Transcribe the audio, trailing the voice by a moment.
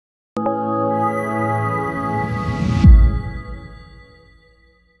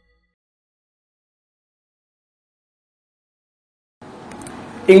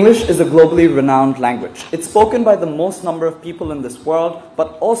English is a globally renowned language. It's spoken by the most number of people in this world,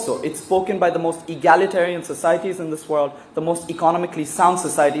 but also it's spoken by the most egalitarian societies in this world, the most economically sound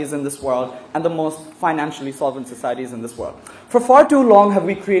societies in this world, and the most financially solvent societies in this world. For far too long have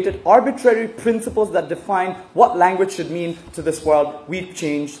we created arbitrary principles that define what language should mean to this world. We've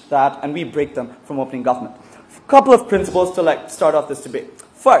changed that and we break them from opening government. A couple of principles to start off this debate.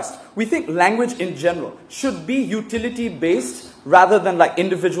 First, we think language in general should be utility-based rather than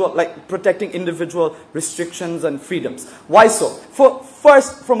protecting individual restrictions and freedoms. Why so?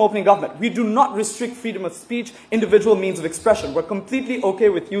 First, from opening government, we do not restrict freedom of speech, individual means of expression. We're completely okay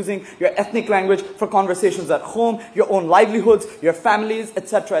with using your ethnic language for conversations at home, your own livelihoods, your families,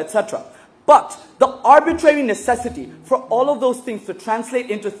 etc., etc. But the arbitrary necessity for all of those things to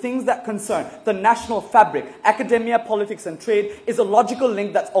translate into things that concern the national fabric, academia, politics, and trade is a logical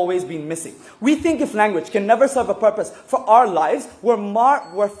link that's always been missing. We think if language can never serve a purpose for our lives,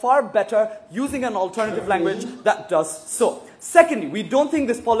 we're far better using an alternative language that does so. Secondly, we don't think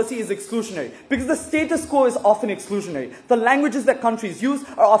this policy is exclusionary because the status quo is often exclusionary. The languages that countries use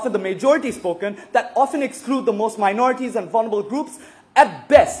are often the majority spoken that often exclude the most minorities and vulnerable groups. At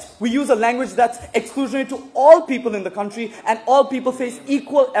best, we use a language that's exclusionary to all people in the country and all people face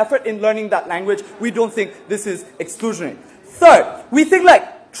equal effort in learning that language. We don't think this is exclusionary. Third, we think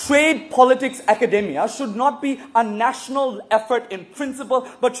trade, politics, academia should not be a national effort in principle,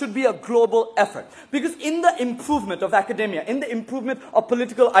 but should be a global effort. Because in the improvement of academia, in the improvement of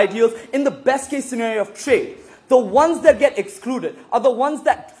political ideals, in the best case scenario of trade, the ones that get excluded are the ones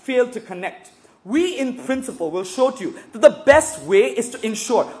that fail to connect. We, in principle, will show to you that the best way is to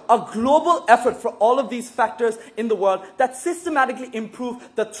ensure a global effort for all of these factors in the world that systematically improve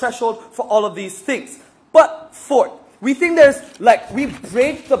the threshold for all of these things. But fourth, we think we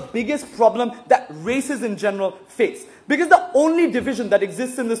break the biggest problem that races in general face. Because the only division that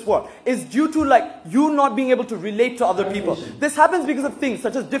exists in this world is due to you not being able to relate to other people. This happens because of things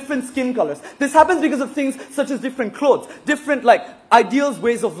such as different skin colors. This happens because of things such as different clothes, different ideals,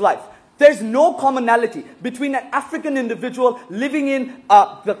 ways of life. There's no commonality between an African individual living in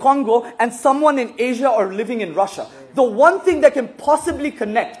the Congo and someone in Asia or living in Russia. The one thing that can possibly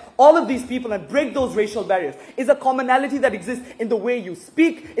connect all of these people and break those racial barriers is a commonality that exists in the way you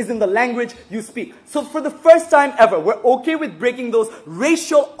speak, is in the language you speak. So for the first time ever, we're okay with breaking those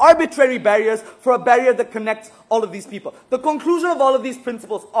racial arbitrary barriers for a barrier that connects all of these people. The conclusion of all of these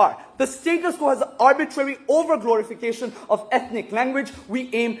principles are, the status quo has an arbitrary over-glorification of ethnic language.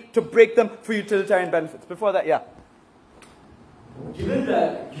 We aim to break them for utilitarian benefits. Before that, yeah. Given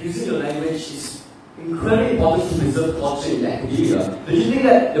that using the language is incredibly important to preserve culture in academia, do you think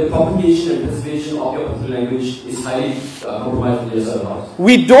that the propagation and preservation of your particular language is highly compromised with your house?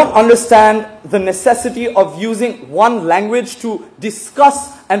 We don't understand the necessity of using one language to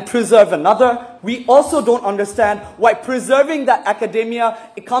discuss and preserve another. We also don't understand why preserving that academia,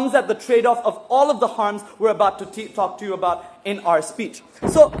 it comes at the trade-off of all of the harms we're about to talk to you about in our speech.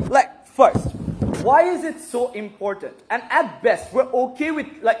 So, first, why is it so important? And at best, we're okay with,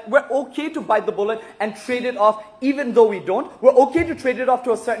 we're okay to bite the bullet and trade it off, even though we don't. We're okay to trade it off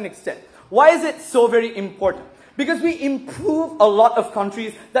to a certain extent. Why is it so very important? Because we improve a lot of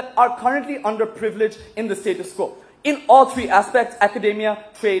countries that are currently underprivileged in the status quo. In all three aspects, academia,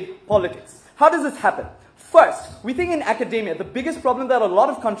 trade, politics. How does this happen? First, we think in academia, the biggest problem that a lot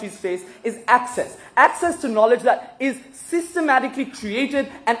of countries face is access. Access to knowledge that is systematically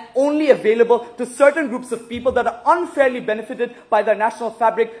created and only available to certain groups of people that are unfairly benefited by their national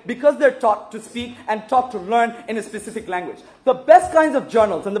fabric because they're taught to speak and taught to learn in a specific language. The best kinds of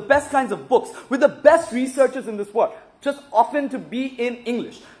journals and the best kinds of books with the best researchers in this world just often to be in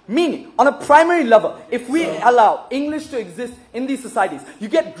English. Meaning, on a primary level, if we allow English to exist in these societies, you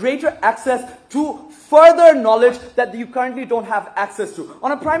get greater access to further knowledge that you currently don't have access to.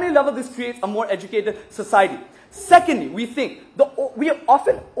 On a primary level, this creates a more educated society. Secondly, we think we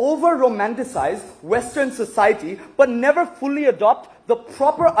often over-romanticize Western society, but never fully adopt the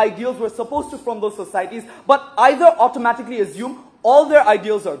proper ideals we're supposed to from those societies, but either automatically assume all their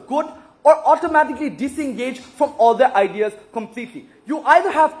ideals are good, or automatically disengage from all their ideas completely. You either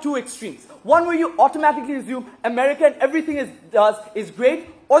have two extremes. One where you automatically assume America and everything it does is great,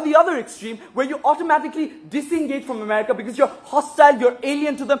 or the other extreme where you automatically disengage from America because you're hostile, you're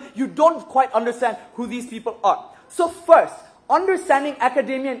alien to them, you don't quite understand who these people are. So first, understanding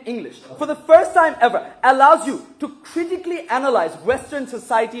academia in English, for the first time ever, allows you to critically analyze Western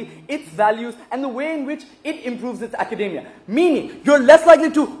society, its values, and the way in which it improves its academia. Meaning, you're less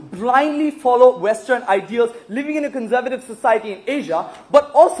likely to blindly follow Western ideals, living in a conservative society in Asia, but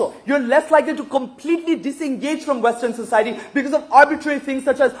also you're less likely to completely disengage from Western society because of arbitrary things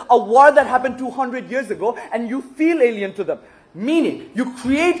such as a war that happened 200 years ago and you feel alien to them. Meaning, you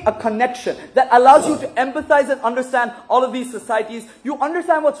create a connection that allows you to empathize and understand all of these societies. You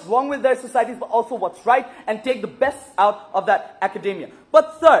understand what's wrong with their societies, but also what's right, and take the best out of that academia.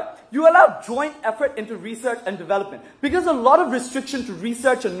 But third, you allow joint effort into research and development. Because a lot of restriction to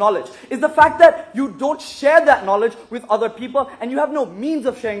research and knowledge is the fact that you don't share that knowledge with other people, and you have no means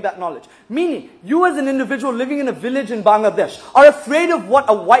of sharing that knowledge. Meaning, you as an individual living in a village in Bangladesh are afraid of what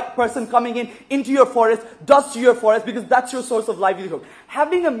a white person coming into your forest does to your forest, because that's your source of livelihood.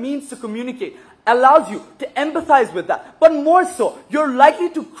 Having a means to communicate allows you to empathize with that. But more so, you're likely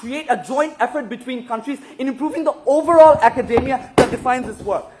to create a joint effort between countries in improving the overall academia that defines this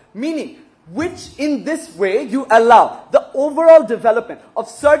work. Meaning, which in this way you allow the overall development of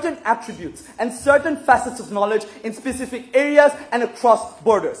certain attributes and certain facets of knowledge in specific areas and across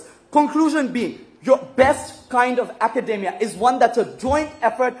borders. Conclusion being, your best kind of academia is one that's a joint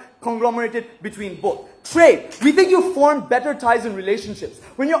effort conglomerated between both. Trade. We think you form better ties and relationships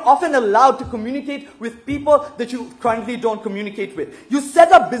when you're often allowed to communicate with people that you currently don't communicate with. You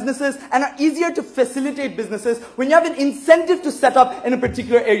set up businesses and are easier to facilitate businesses when you have an incentive to set up in a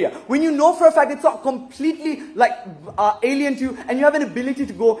particular area. When you know for a fact it's not completely alien to you and you have an ability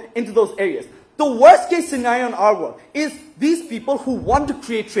to go into those areas. The worst case scenario in our world is these people who want to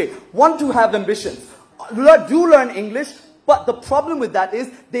create trade, want to have ambitions, do learn English, but the problem with that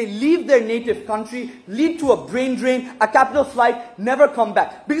is they leave their native country, lead to a brain drain, a capital flight, never come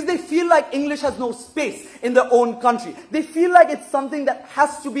back. Because they feel like English has no space in their own country. They feel like it's something that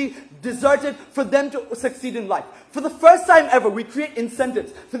has to be deserted for them to succeed in life. For the first time ever, we create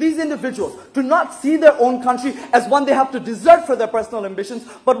incentives for these individuals to not see their own country as one they have to desert for their personal ambitions,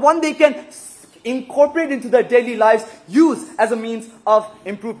 but one they can incorporate into their daily lives, use as a means of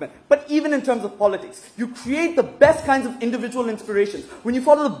improvement. But even in terms of politics, you create the best kinds of individual inspirations. When you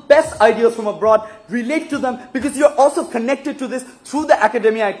follow the best ideas from abroad, relate to them, because you're also connected to this through the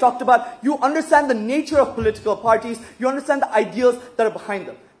academia I talked about. You understand the nature of political parties, you understand the ideals that are behind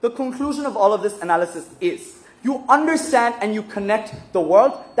them. The conclusion of all of this analysis is, you understand and you connect the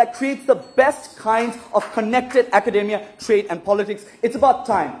world that creates the best kinds of connected academia, trade, and politics. It's about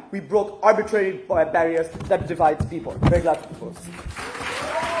time we broke arbitrary barriers that divide people. Very glad to propose.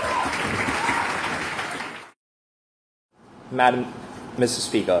 Madam, Mr.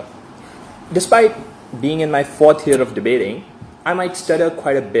 Speaker, despite being in my 4th year of debating, I might stutter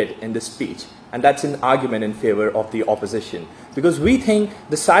quite a bit in this speech. And that's an argument in favor of the opposition. Because we think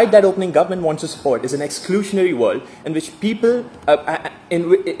the side that opening government wants to support is an exclusionary world in which people, in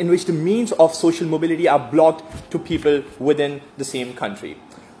which the means of social mobility are blocked to people within the same country.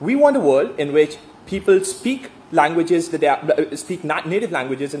 We want a world in which people speak languages that they speak native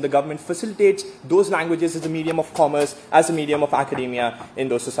languages, and the government facilitates those languages as a medium of commerce, as a medium of academia in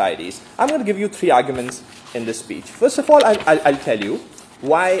those societies. I'm going to give you 3 arguments in this speech. First of all, I'll tell you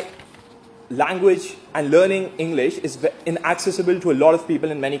why language and learning English is inaccessible to a lot of people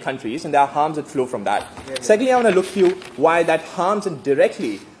in many countries, and there are harms that flow from that. Secondly, I want to look to you why that harms and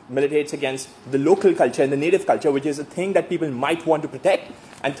directly militates against the local culture and the native culture, which is a thing that people might want to protect.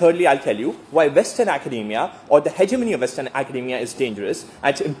 And thirdly, I'll tell you why Western academia, or the hegemony of Western academia, is dangerous,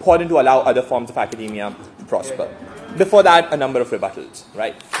 and it's important to allow other forms of academia to prosper. Before that, a number of rebuttals,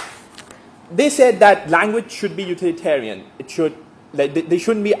 right? They said that language should be utilitarian. There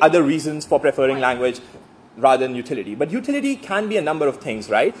shouldn't be other reasons for preferring language rather than utility. But utility can be a number of things,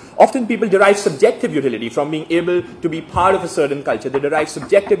 right? Often people derive subjective utility from being able to be part of a certain culture. They derive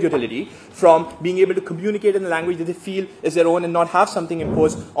subjective utility from being able to communicate in the language that they feel is their own and not have something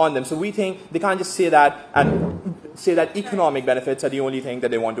imposed on them. So we think they can't just say that and say that economic benefits are the only thing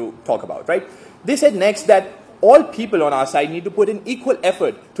that they want to talk about, right? They said next that all people on our side need to put in equal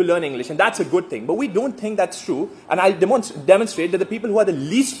effort to learn English, and that's a good thing. But we don't think that's true, and I'll demonstrate that the people who are the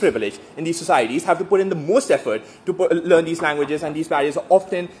least privileged in these societies have to put in the most effort to learn these languages, and these barriers are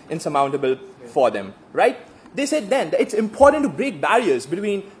often insurmountable for them, right? They said then that it's important to break barriers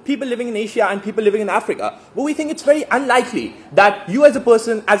between people living in Asia and people living in Africa. But we think it's very unlikely that you as a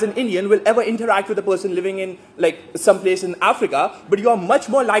person, as an Indian, will ever interact with a person living in someplace in Africa, but you are much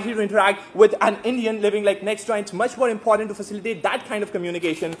more likely to interact with an Indian living next door. It's much more important to facilitate that kind of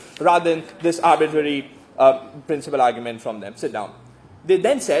communication rather than this arbitrary principal argument from them. Sit down. They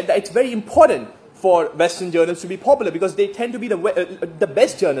then said that it's very important for Western journals to be popular because they tend to be the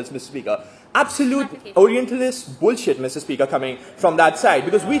best journals, Mr. Speaker. Absolute Orientalist bullshit, Mr. Speaker, coming from that side,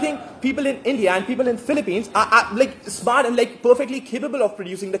 because we think people in India and people in Philippines are like smart and like perfectly capable of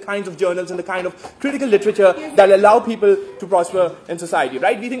producing the kinds of journals and the kind of critical literature that allow people to prosper in society,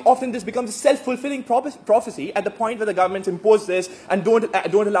 right? We think often this becomes a self-fulfilling prophecy at the point where the governments impose this and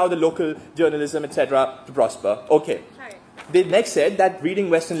don't allow the local journalism, etc., to prosper. Okay. They next said that reading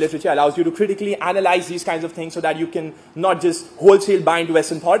Western literature allows you to critically analyze these kinds of things so that you can not just wholesale buy into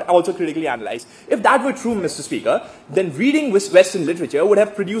Western thought, also critically analyze. If that were true, Mr. Speaker, then reading Western literature would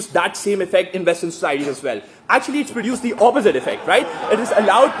have produced that same effect in Western societies as well. Actually, it's produced the opposite effect, right? It has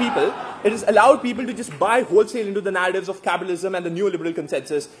allowed people to just buy wholesale into the narratives of capitalism and the neoliberal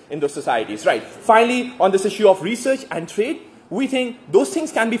consensus in those societies, right? Finally, on this issue of research and trade, we think those things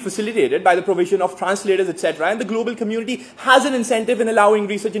can be facilitated by the provision of translators, etc. And the global community has an incentive in allowing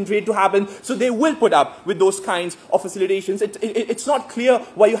research and trade to happen, so they will put up with those kinds of facilitations. It's not clear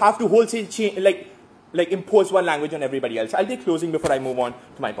why you have to wholesale impose one language on everybody else. I'll take closing before I move on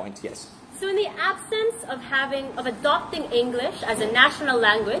to my points. Yes. So in the absence of adopting English as a national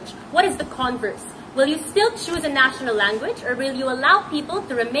language, what is the converse? Will you still choose a national language, or will you allow people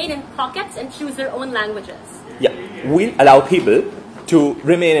to remain in pockets and choose their own languages? Yeah, we'll allow people to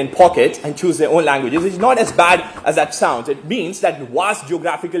remain in pockets and choose their own languages. It's not as bad as that sounds. It means that vast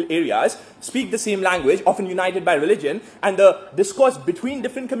geographical areas speak the same language, often united by religion, and the discourse between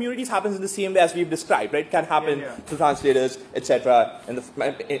different communities happens in the same way as we've described, right? It can happen through translators, etc.,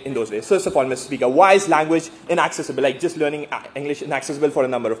 in those ways. First of all, Mr. Speaker, why is language inaccessible, like just learning English inaccessible for a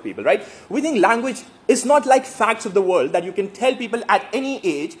number of people, right? We think language is not like facts of the world that you can tell people at any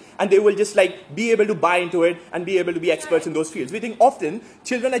age and they will just like be able to buy into it and be able to be experts in those fields. We think often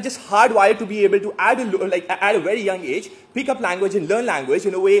children are just hardwired to be able to, at a very young age, pick up language and learn language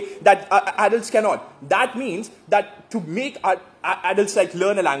in a way that adults cannot. That means that to make adults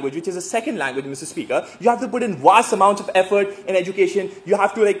learn a language, which is a second language, Mr. Speaker, you have to put in vast amounts of effort in education. You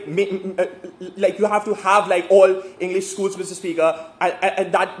have to you have to have all English schools, Mr. Speaker,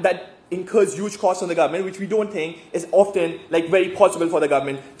 and that incurs huge costs on the government, which we don't think is often very possible for the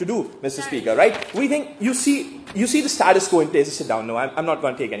government to do, Mr. Speaker, right? We think you see the status quo in places. Sit down. No, I'm not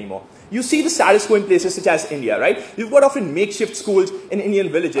going to take any more. You see the status quo in places such as India, right? You've got often makeshift schools in Indian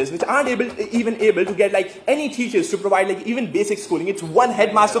villages which aren't even able to get any teachers to provide even basic schooling. It's one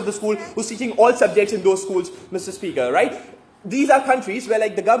headmaster of the school who's teaching all subjects in those schools, Mr. Speaker, right? These are countries where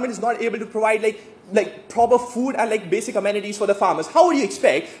the government is not able to provide proper food and basic amenities for the farmers. How would you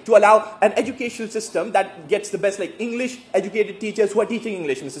expect to allow an educational system that gets the best English educated teachers who are teaching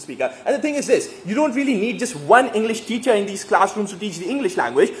English, Mr. Speaker? And the thing is this, you don't really need just one English teacher in these classrooms to teach the English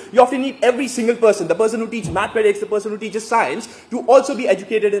language. You often need every single person, the person who teaches mathematics, the person who teaches science, to also be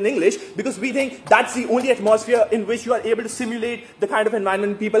educated in English, because we think that's the only atmosphere in which you are able to simulate the kind of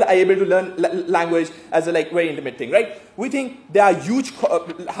environment people are able to learn language as a very intimate thing, right? We think there are huge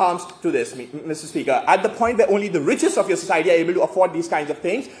harms to this, Mr. Speaker. At the point where only the richest of your society are able to afford these kinds of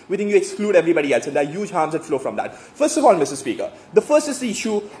things, we think you exclude everybody else, and there are huge harms that flow from that. First of all, Mr. Speaker, the first is the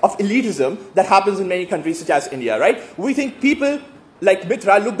issue of elitism that happens in many countries such as India, right? We think people like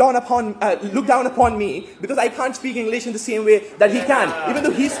Mitra look down upon me because I can't speak English in the same way that he can, even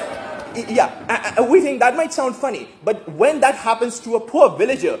though he's... Yeah, we think that might sound funny, but when that happens to a poor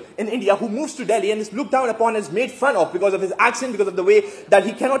villager in India who moves to Delhi and is looked down upon and is made fun of because of his accent, because of the way that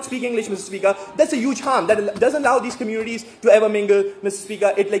he cannot speak English, Mr. Speaker, that's a huge harm. That doesn't allow these communities to ever mingle, Mr.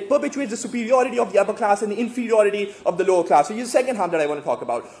 Speaker. It perpetuates the superiority of the upper class and the inferiority of the lower class. So here's the second harm that I want to talk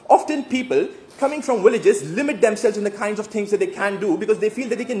about. Often people coming from villages limit themselves in the kinds of things that they can do because they feel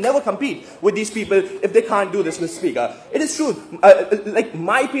that they can never compete with these people if they can't do this, Mr. Speaker. It is true.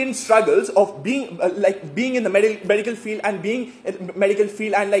 My parents' struggles of being in the medical field and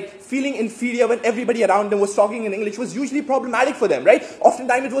feeling inferior when everybody around them was talking in English was usually problematic for them, right?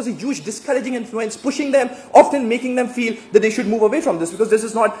 Oftentimes it was a huge discouraging influence, pushing them, often making them feel that they should move away from this because this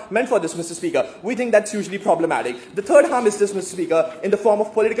is not meant for this, Mr. Speaker. We think that's usually problematic. The third harm is this, Mr. Speaker, in the form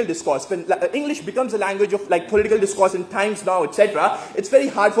of political discourse. When English becomes a language of political discourse in times now, etc., it's very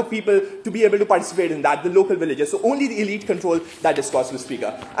hard for people to be able to participate in that, the local villages. So only the elite control that discourse, Mr.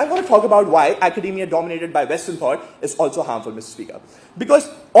 Speaker. I'm going to talk about why academia dominated by Western thought is also harmful, Mr. Speaker. Because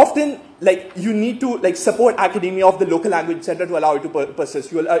often, you need to support academia of the local language, etc., to allow it to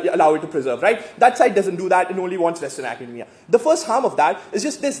persist, to allow it to preserve, right? That side doesn't do that and only wants Western academia. The first harm of that is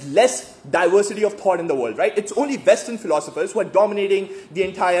just there's less diversity of thought in the world, right? It's only Western philosophers who are dominating the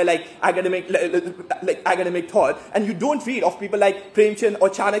entire academic thought, and you don't read of people like Premchand or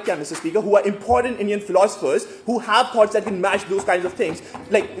Chanakya, Mr. Speaker, who are important Indian philosophers who have thoughts that can match those kinds of things,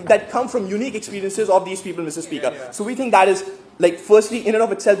 that that come from unique experiences of these people, Mr. Speaker. So we think that is, like, firstly, in and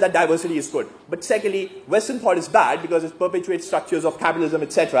of itself, that diversity is good. But secondly, Western thought is bad because it perpetuates structures of capitalism,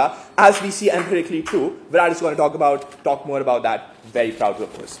 etc., as we see empirically true. Virat is going to talk more about that. Very proud to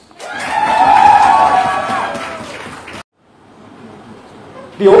oppose.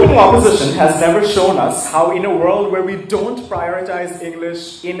 The opening opposition has never shown us how, in a world where we don't prioritize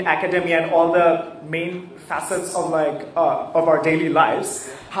English in academia and all the main facets of of our daily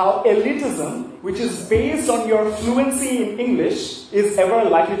lives, how elitism, which is based on your fluency in English, is ever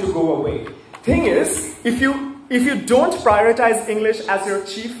likely to go away. Thing is, if you don't prioritize English as your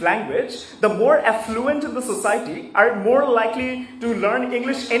chief language, the more affluent in the society are more likely to learn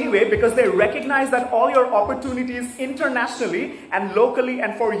English anyway, because they recognize that all your opportunities internationally and locally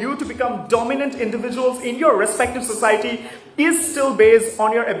and for you to become dominant individuals in your respective society is still based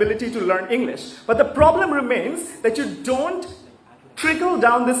on your ability to learn English. But the problem remains that you don't trickle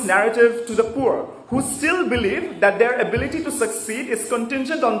down this narrative to the poor, who still believe that their ability to succeed is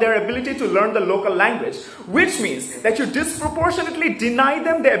contingent on their ability to learn the local language, which means that you disproportionately deny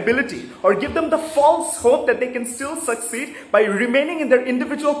them the ability or give them the false hope that they can still succeed by remaining in their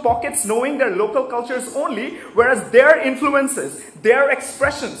individual pockets, knowing their local cultures only, whereas their influences, their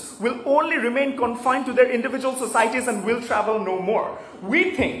expressions will only remain confined to their individual societies and will travel no more.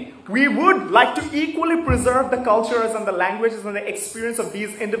 We think we would like to equally preserve the cultures and the languages and the experience of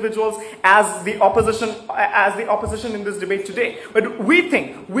these individuals as the opposition in this debate today. But we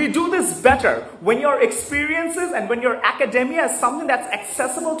think we do this better when your experiences and when your academia is something that's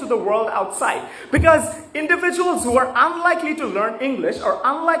accessible to the world outside. Because individuals who are unlikely to learn English or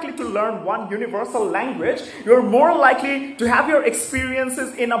unlikely to learn one universal language, you're more likely to have your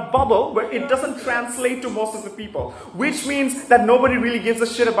experiences in a bubble where it doesn't translate to most of the people, which means that nobody really gives a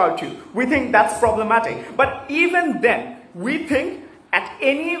shit about you. We think that's problematic. But even then, we think at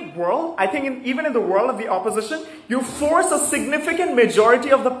any world, I think even in the world of the opposition, you force a significant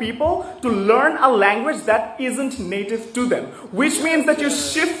majority of the people to learn a language that isn't native to them, which means that you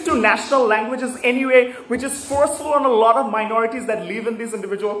shift to national languages anyway, which is forceful on a lot of minorities that live in these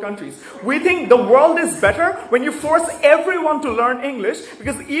individual countries. We think the world is better when you force everyone to learn English,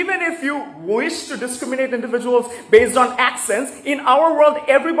 because even if you wish to discriminate individuals based on accents, in our world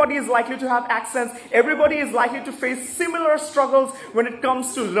everybody is likely to have accents, everybody is likely to face similar struggles when it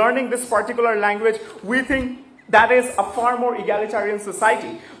comes to learning this particular language. We think that is a far more egalitarian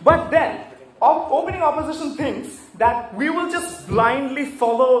society. But then, opening opposition thinks that we will just blindly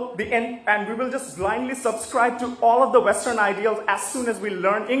follow the end and we will just blindly subscribe to all of the Western ideals as soon as we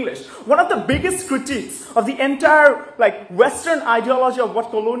learn English. One of the biggest critiques of the entire Western ideology of what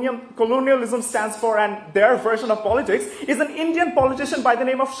colonialism stands for and their version of politics is an Indian politician by the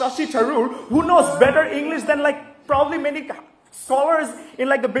name of Shashi Tharoor, who knows better English than probably many scholars in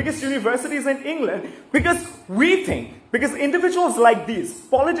the biggest universities in England, because individuals like these,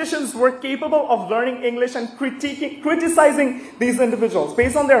 politicians were capable of learning English and criticizing these individuals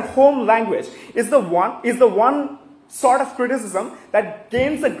based on their home language is the one sort of criticism that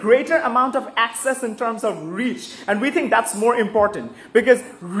gains a greater amount of access in terms of reach. And we think that's more important, because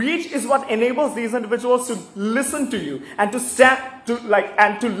reach is what enables these individuals to listen to you and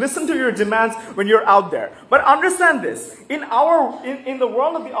to listen to your demands when you're out there. But understand this, in the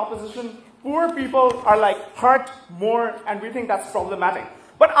world of the opposition, poor people are hurt more, and we think that's problematic.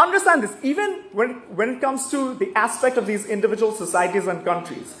 But understand this, even when it comes to the aspect of these individual societies and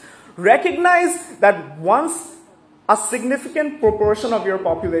countries, recognize that once a significant proportion of your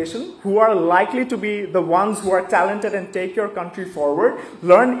population, who are likely to be the ones who are talented and take your country forward,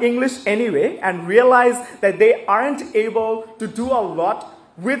 learn English anyway and realize that they aren't able to do a lot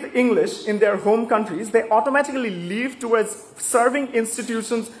with English in their home countries, they automatically leave towards serving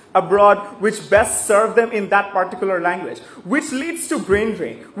institutions abroad which best serve them in that particular language, which leads to brain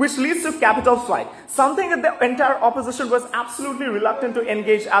drain, which leads to capital flight, something that the entire opposition was absolutely reluctant to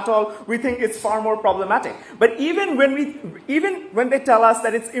engage at all. We think it's far more problematic. But even when they tell us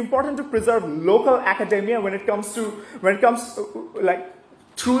that it's important to preserve local academia when it comes to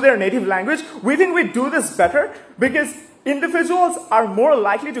through their native language, we think we do this better because individuals are more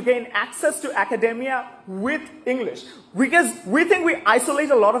likely to gain access to academia with English. Because we think we isolate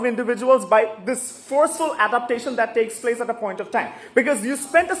a lot of individuals by this forceful adaptation that takes place at a point of time. Because you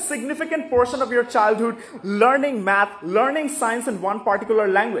spent a significant portion of your childhood learning math, learning science in one particular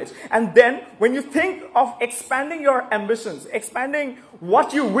language. And then when you think of expanding your ambitions, expanding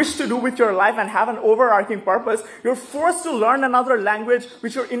what you wish to do with your life and have an overarching purpose, you're forced to learn another language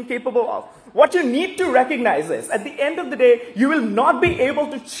which you're incapable of. What you need to recognize is, at the end of the day, you will not be able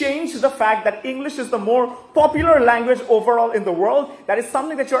to change the fact that English is the more popular language overall in the world, that is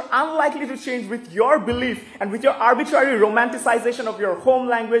something that you're unlikely to change with your belief and with your arbitrary romanticization of your home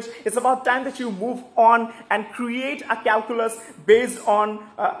language. It's about time that you move on and create a calculus based on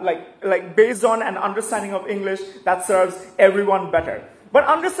based on an understanding of English that serves everyone better. But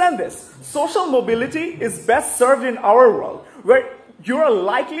understand this, social mobility is best served in our world, where you are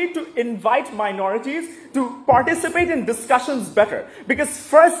likely to invite minorities to participate in discussions better. Because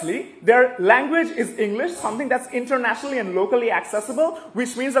firstly, their language is English, something that's internationally and locally accessible,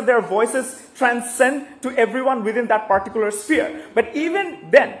 which means that their voices transcend to everyone within that particular sphere. But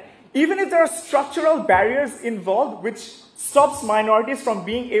even then, even if there are structural barriers involved, which stops minorities from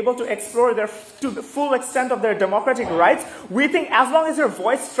being able to explore to the full extent of their democratic rights, we think as long as your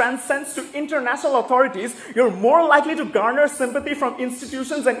voice transcends to international authorities, you're more likely to garner sympathy from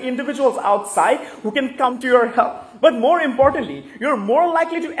institutions and individuals outside who can come to your help. But more importantly, you're more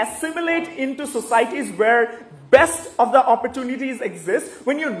likely to assimilate into societies where best of the opportunities exist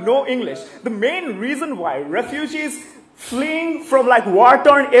when you know English. The main reason why refugees fleeing from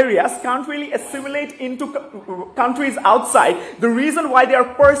war-torn areas can't really assimilate into countries outside. The reason why they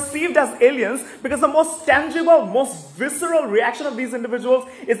are perceived as aliens, because the most tangible, most visceral reaction of these individuals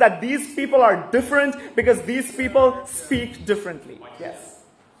is that these people are different because these people speak differently. Yes.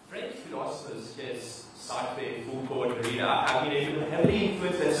 French philosophers such as Sartre, Foucault, Derrida have been able to heavily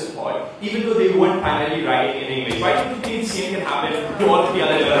influence their support, even though they weren't primarily writing in English. Why don't you think the same can happen to all of the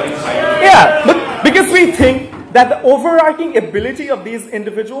other developing societies? Yeah, but because we think that the overarching ability of these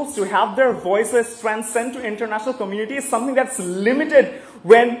individuals to have their voices transcend to international community is something that's limited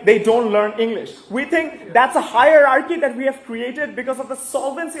when they don't learn English. We think that's a hierarchy that we have created because of the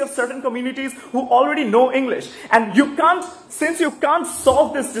solvency of certain communities who already know English. And you can't, since you can't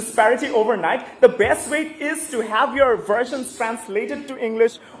solve this disparity overnight, the best way is to have your versions translated to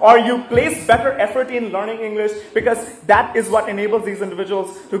English, or you place better effort in learning English, because that is what enables these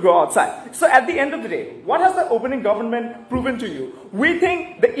individuals to go outside. So at the end of the day, what has the opening government proven to you? We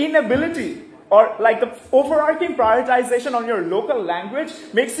think the inability or the overarching prioritization on your local language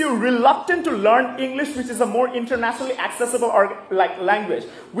makes you reluctant to learn English, which is a more internationally accessible language,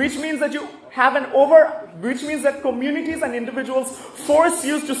 which means that you have which means that communities and individuals force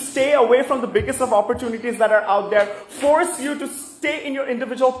you to stay away from the biggest of opportunities that are out there, force you to stay in your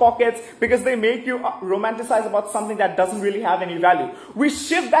individual pockets because they make you romanticize about something that doesn't really have any value. We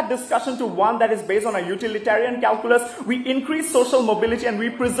shift that discussion to one that is based on a utilitarian calculus. We increase social mobility and we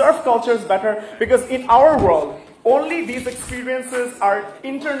preserve cultures better, because in our world, only these experiences are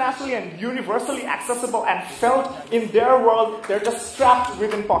internationally and universally accessible and felt in their world. They're just strapped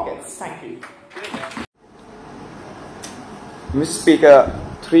within pockets. Thank you. Mr. Speaker,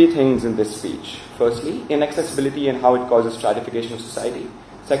 three things in this speech. Firstly, inaccessibility and how it causes stratification of society.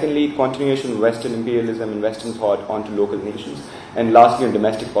 Secondly, continuation of Western imperialism and Western thought onto local nations. And lastly, on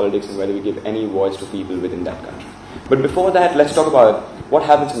domestic politics and whether we give any voice to people within that country. But before that, let's talk about what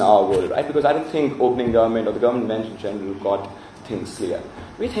happens in our world, right? Because I don't think opening government or the government bench in general got things clear.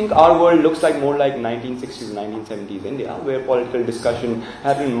 We think our world looks more like 1960s and 1970s India, where political discussion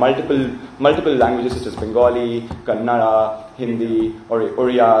happened in multiple languages such as Bengali, Kannada, Hindi, or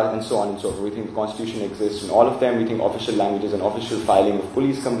Oriya, and so on and so forth. We think the constitution exists in all of them. We think official languages and official filing of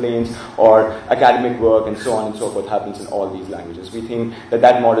police complaints or academic work and so on and so forth happens in all these languages. We think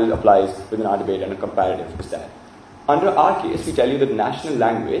that model applies within our debate, and a comparative is that. Under our case, we tell you that national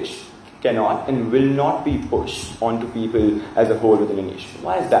language cannot and will not be pushed onto people as a whole within a nation.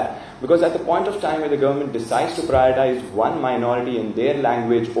 Why is that? Because at the point of time where the government decides to prioritize one minority in their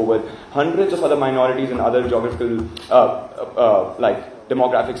language over hundreds of other minorities and other geographical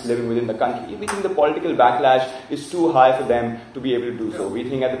demographics living within the country, we think the political backlash is too high for them to be able to do so. We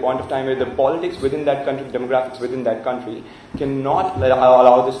think at the point of time where the politics within that country, demographics within that country cannot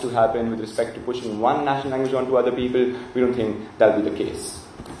allow this to happen with respect to pushing one national language onto other people, we don't think that will be the case.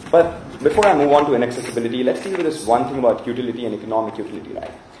 But before I move on to inaccessibility, let's deal with this one thing about utility and economic utility,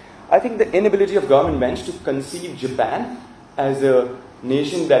 right? I think the inability of government bench to conceive Japan as a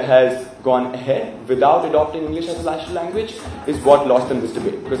nation that has gone ahead without adopting English as a national language is what lost them this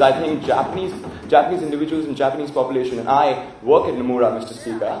debate. Because I think Japanese individuals and Japanese population, and I work at Nomura, Mr.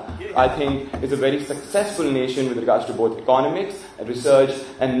 Speaker, I think is a very successful nation with regards to both economics and research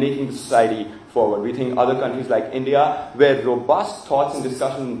and making the society forward. We think other countries like India, where robust thoughts and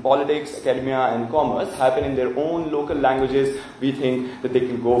discussion in politics, academia and commerce happen in their own local languages, we think that they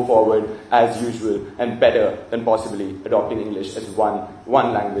can go forward as usual and better than possibly adopting English as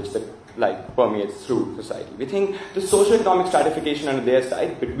one language that like permeates through society. We think the socio-economic stratification on their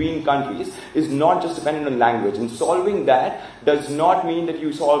side between countries is not just dependent on language, and solving that does not mean that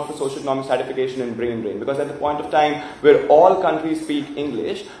you solve for socio-economic stratification and brain drain, because at the point of time where all countries speak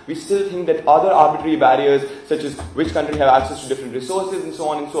English, we still think that other arbitrary barriers such as which country have access to different resources and so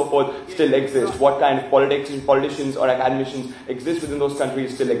on and so forth still exist. What kind of politicians or academicians exist within those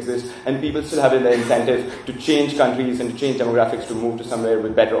countries still exist, and people still have the incentive to change countries and to change demographics to move to somewhere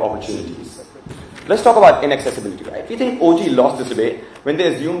with better opportunities. Let's talk about inaccessibility, right? We think OG lost this debate when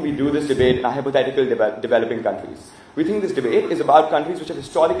they assume we do this debate in hypothetical developing countries. We think this debate is about countries which have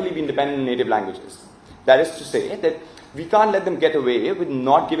historically been dependent on native languages. That is to say that we can't let them get away with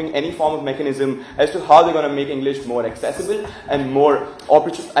not giving any form of mechanism as to how they're going to make English more accessible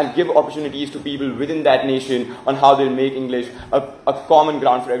and give opportunities to people within that nation on how they'll make English a common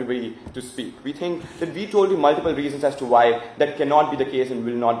ground for everybody to speak. We think that we told you multiple reasons as to why that cannot be the case and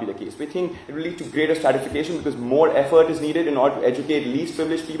will not be the case. We think it will lead to greater stratification because more effort is needed in order to educate least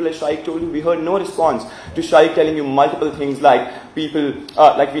privileged people, as Sharique told you. We heard no response to Sharique telling you multiple things like people,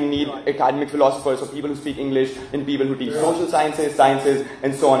 like we need academic philosophers or people who speak English and people who teach social sciences,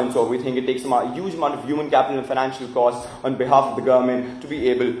 and so on and so on. We think it takes a huge amount of human capital and financial costs on behalf of the government to be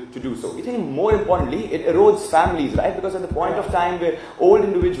able to do so. We think more importantly, it erodes families, right? Because at the point of time where old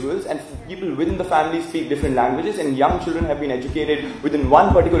individuals and people within the family speak different languages and young children have been educated within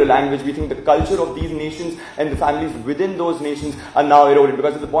one particular language, we think the culture of these nations and the families within those nations are now eroded.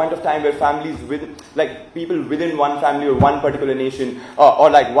 Because at the point of time where families like people within one family or one particular nation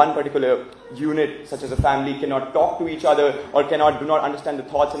or like one particular unit such as a family cannot talk to each other or do not understand the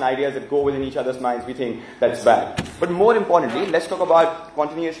thoughts and ideas that go within each other's minds, we think that's bad. But more importantly, let's talk about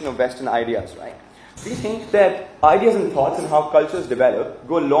continuation of Western ideas, right? We think that ideas and thoughts and how cultures develop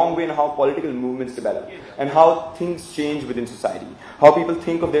go a long way in how political movements develop and how things change within society, how people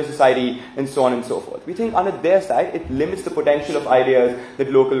think of their society and so on and so forth. We think under their side, it limits the potential of ideas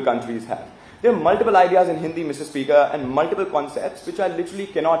that local countries have. There are multiple ideas in Hindi, Mr. Speaker, and multiple concepts which I literally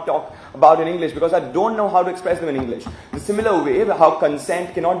cannot talk about in English because I don't know how to express them in English. The similar way how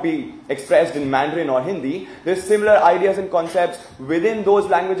consent cannot be expressed in Mandarin or Hindi, there's similar ideas and concepts within those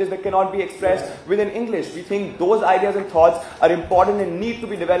languages that cannot be expressed within English. We think those ideas and thoughts are important and need to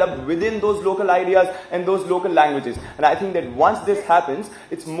be developed within those local ideas and those local languages. And I think that once this happens,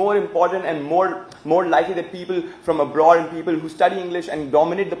 it's more important and more likely that people from abroad and people who study English and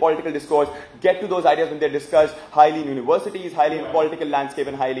dominate the political discourse get to those ideas when they're discussed highly in universities, highly in political landscape,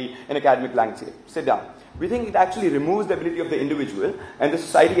 and highly in academic landscape. Sit down. We think it actually removes the ability of the individual and the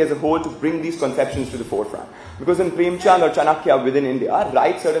society as a whole to bring these conceptions to the forefront. Because when Premchand or Chanakya within India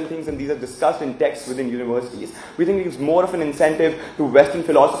write certain things and these are discussed in texts within universities, we think it gives more of an incentive to Western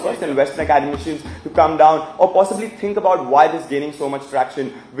philosophers and Western academicians to come down or possibly think about why this is gaining so much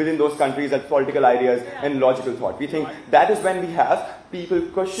traction within those countries as political ideas and logical thought. We think that is when we have people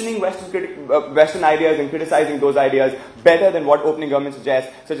questioning Western ideas and criticizing those ideas better than what opening government suggests,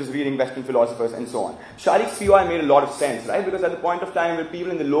 such as reading Western philosophers and so on. Sharique's POI made a lot of sense, right? Because at the point of time where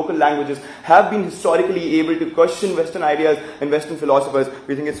people in the local languages have been historically able to question Western ideas and Western philosophers,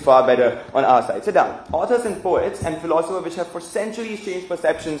 we think it's far better on our side. Sit down. Authors and poets and philosophers which have for centuries changed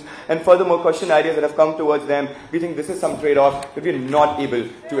perceptions and furthermore questioned ideas that have come towards them, we think this is some trade-off that we are not able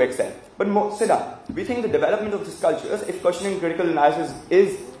to accept. But sit down. We think the development of these cultures, if questioning critical analysis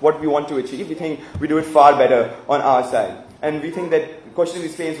is what we want to achieve, we think we do it far better on our side. And we think that questioning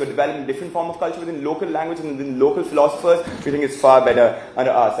these claims for developing different form of culture within local language and within local philosophers, we think it's far better under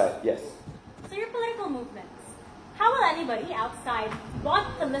our side. Yes. So your political movements, how will anybody outside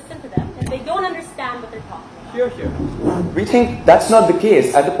want to listen to them if they don't understand what they're talking about? Here. We think that's not the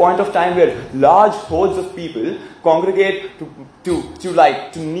case. At the point of time where large hordes of people congregate to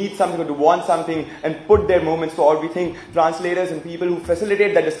need something or to want something and put their movements forward, we think translators and people who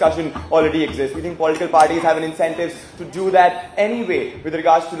facilitate that discussion already exist. We think political parties have an incentive to do that anyway with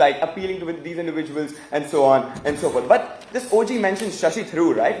regards to appealing to these individuals and so on and so forth. But this OG mentions Shashi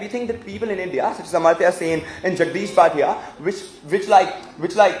Tharoor, right? We think that people in India, such as Amartya Sen and Jagdish Bhatia, which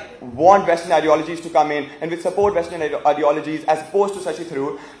want Western ideologies to come in and which support Western ideologies as opposed to Shashi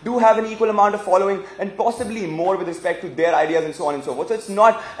Tharoor, do have an equal amount of following and possibly more with respect to their ideas and so on and so forth. So it's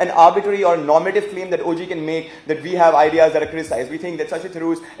not an arbitrary or normative claim that OG can make that we have ideas that are criticized. We think that Shashi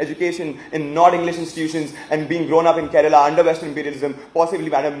Tharoor's education in not English institutions and being grown up in Kerala under Western imperialism possibly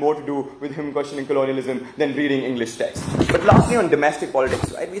had more to do with him questioning colonialism than reading English texts. But lastly, on domestic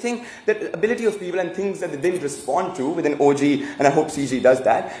politics, right? We think that the ability of people and things that they didn't respond to within OG, and I hope CG does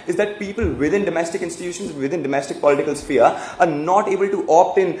that, is that people within domestic institutions, within domestic political sphere, are not able to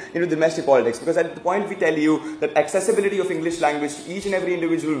opt in into domestic politics. Because at the point we tell you that accessibility of English language to each and every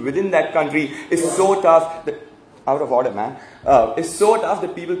individual within that country is so tough that, out of order, man, is so tough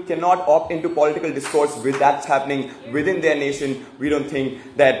that people cannot opt into political discourse with that's happening within their nation. We don't think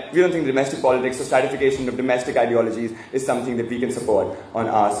domestic politics or stratification of domestic ideologies is something that we can support on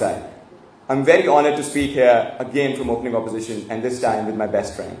our side. I'm very honored to speak here again from opening opposition, and this time with my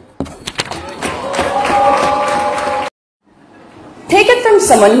best friend. Take it from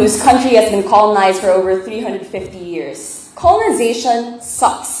someone whose country has been colonized for over 350 years. Colonization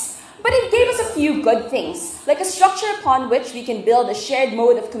sucks, but it gave us a few good things, like a structure upon which we can build a shared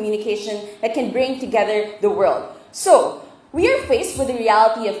mode of communication that can bring together the world. So, we are faced with the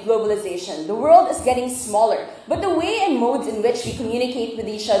reality of globalization. The world is getting smaller, but the way and modes in which we communicate with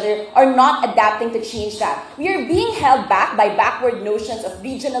each other are not adapting to change that. We are being held back by backward notions of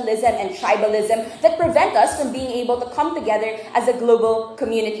regionalism and tribalism that prevent us from being able to come together as a global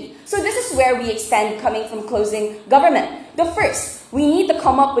community. So this is where we extend coming from closing government. The first, we need to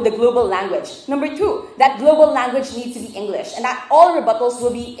come up with a global language. Number two, that global language needs to be English, and that all rebuttals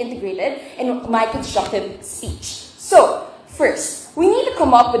will be integrated in my constructive speech. So, first, we need to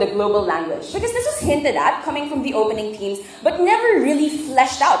come up with a global language, because this was hinted at coming from the opening themes, but never really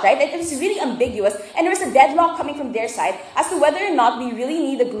fleshed out, right? It was really ambiguous, and there was a deadlock coming from their side as to whether or not we really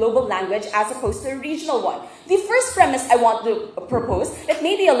need a global language as opposed to a regional one. The first premise I want to propose, that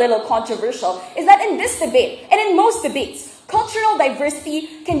may be a little controversial, is that in this debate, and in most debates, cultural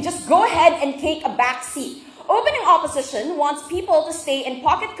diversity can just go ahead and take a back seat. Opening opposition wants people to stay in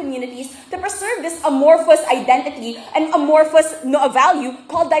pocket communities to preserve this amorphous identity and amorphous value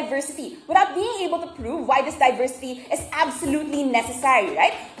called diversity, without being able to prove why this diversity is absolutely necessary,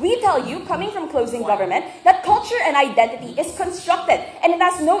 right? We tell you, coming from closing government, that culture and identity is constructed and it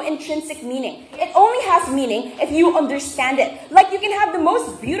has no intrinsic meaning. It only has meaning if you understand it. Like, you can have the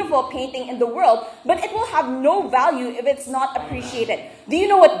most beautiful painting in the world, but it will have no value if it's not appreciated. Do you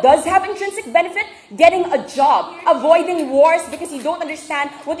know what does have intrinsic benefit? Getting a job, avoiding wars because you don't understand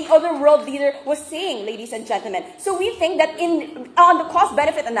what the other world leader was saying, ladies and gentlemen. So we think that on the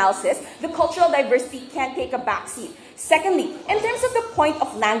cost-benefit analysis, the cultural diversity can take a backseat. Secondly, in terms of the point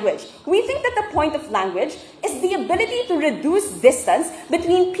of language, we think that the point of language is the ability to reduce distance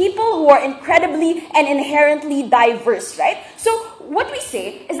between people who are incredibly and inherently diverse, right? So what we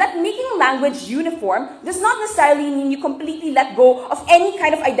say is that making language uniform does not necessarily mean you completely let go of any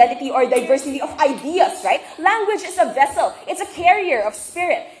kind of identity or diversity of ideas, right? Language is a vessel. It's a carrier of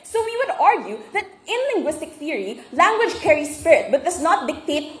spirit. So we would argue that in linguistic theory, language carries spirit, but does not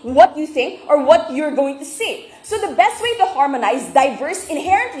dictate what you think or what you're going to say. So the best way to harmonize diverse,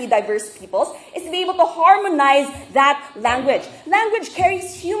 inherently diverse peoples is to be able to harmonize that language. Language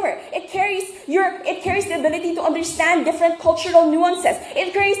carries humor. It carries the ability to understand different cultural nuances.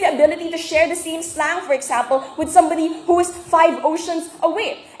 It carries the ability to share the same slang, for example, with somebody who is 5 oceans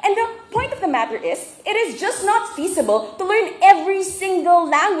away. And the point of the matter is, it is just not feasible to learn every single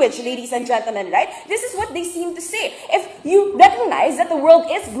language, ladies and gentlemen, right? This is what they seem to say. If you recognize that the world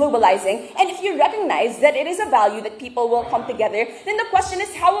is globalizing, and if you recognize that it is a value that people will come together, then the question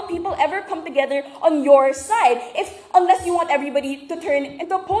is, how will people ever come together on your side unless you want everybody to turn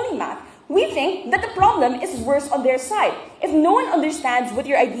into a polymath? We think that the problem is worse on their side. If no one understands what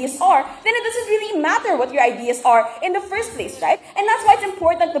your ideas are, then it doesn't really matter what your ideas are in the first place, right? And that's why it's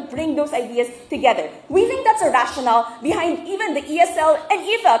important to bring those ideas together. We think that's a rationale behind even the ESL and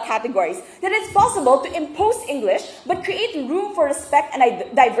EFL categories, that it's possible to impose English, but create room for respect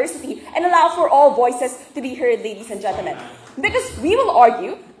and diversity and allow for all voices to be heard, ladies and gentlemen. Because we will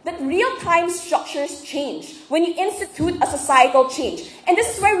argue that real-time structures change when you institute a societal change. And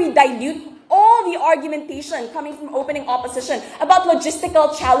this is where we dilute all the argumentation coming from opening opposition about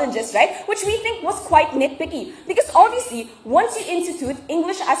logistical challenges, right? Which we think was quite nitpicky. Because obviously, once you institute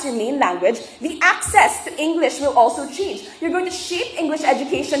English as your main language, the access to English will also change. You're going to shape English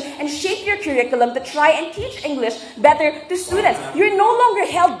education and shape your curriculum to try and teach English better to students. You're no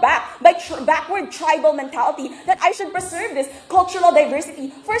longer held back by backward tribal mentality that I should preserve this cultural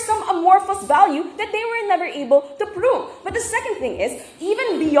diversity for some amorphous value that they were never able to prove. But the second thing is,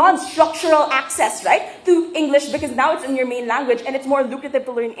 even beyond structural access, right, to English, because now it's in your main language and it's more lucrative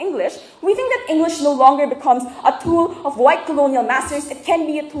to learn English, we think that English no longer becomes a tool of white colonial masters. It can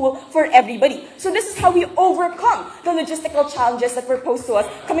be a tool for everybody. So this is how we overcome the logistical challenges that were posed to us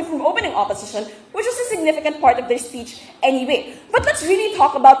coming from opening opposition, which was a significant part of their speech anyway. But let's really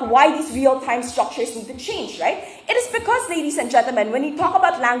talk about why these real-time structures need to change, right? It is because, ladies and gentlemen, when you talk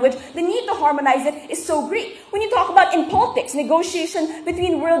about language, the need to harmonize it is so great. When you talk about in politics, negotiation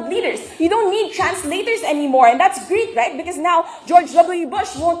between world leaders, you don't need translators anymore, and that's great, right? Because now George W.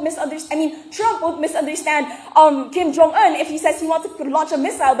 Bush won't Trump won't misunderstand Kim Jong-un if he says he wants to launch a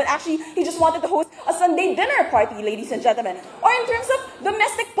missile, but actually he just wanted to host a Sunday dinner party, ladies and gentlemen. Or in terms of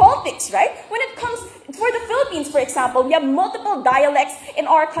domestic politics, right? When it comes for the Philippines, for example, we have multiple dialects in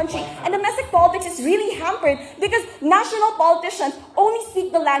our country, and domestic politics is really hampered because national politicians only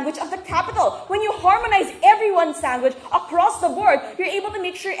speak the language of the capital. When you harmonize everyone's language across the board, you're able to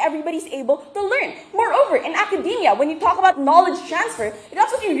make sure everybody's able to learn. Moreover, in academia, when you talk about knowledge transfer, if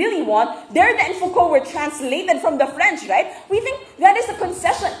that's what you really want, Derrida and Foucault were translated from the French, right? We think that is a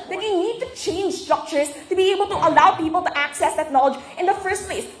concession, that you need to change structures to be able to allow people to access that knowledge in the first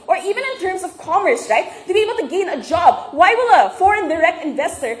place. Or even in terms of commerce, right? To be able to gain a job. Why will a foreign direct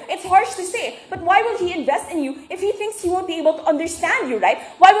investor, it's harsh to say, but why will he invest in you if he thinks he won't be able to understand you, right?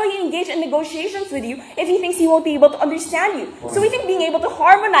 Why will he engage in negotiations with you if he thinks he won't be able to understand you? So we think being able to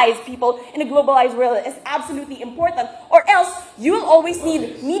harmonize people in a globalized world is absolutely important, or else you will always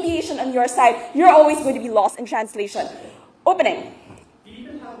need mediation on your side. You're always going to be lost in translation. Opening.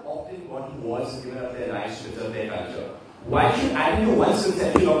 People have often gotten wars and given up their lives to preserve their culture. Why should Ateneo once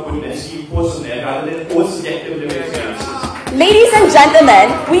conception of goodness be imposed on them rather than force subjective living experiences? Ladies and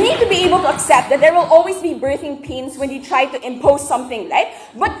gentlemen, we need to be able to accept that there will always be birthing pains when you try to impose something, right?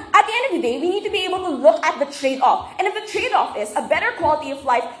 But at the end of the day, we need to be able to look at the trade-off. And if the trade-off is a better quality of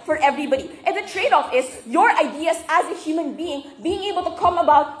life for everybody, if the trade-off is your ideas as a human being being able to come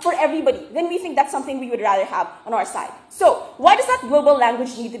about for everybody, then we think that's something we would rather have on our side. So, why does that global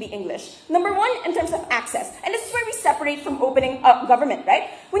language need to be English? Number one, in terms of access. And this is where we separate from opening government,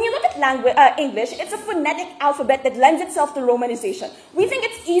 right? When you look at English, it's a phonetic alphabet that lends itself to romanization. We think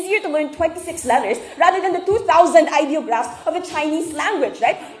it's easier to learn 26 letters rather than the 2,000 ideographs of the Chinese language,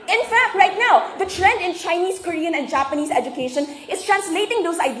 right? In fact, right now, the trend in Chinese, Korean, and Japanese education is translating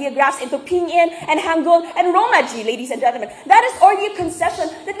those ideographs into Pinyin and Hangul and Romaji, ladies and gentlemen. That is already a concession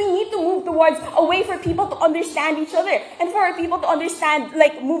that we need to move towards, a way for people to understand each other and for people to understand,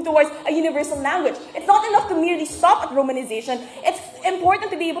 move towards a universal language. It's not enough to merely stop at romanization. It's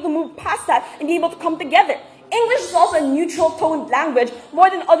important to be able to move past that and be able to come together. English is also a neutral-toned language more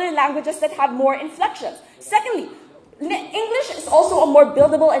than other languages that have more inflections. Secondly, English is also a more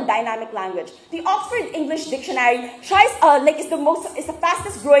buildable and dynamic language. The Oxford English Dictionary is the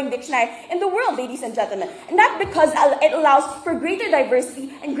fastest growing dictionary in the world, ladies and gentlemen. And that's because it allows for greater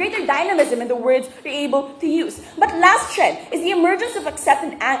diversity and greater dynamism in the words you're able to use. But last trend is the emergence of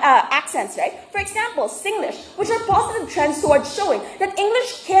accepted accents, right? For example, Singlish, which are positive trends towards showing that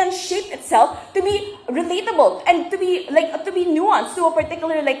English can shape itself to be relatable and to be nuanced to a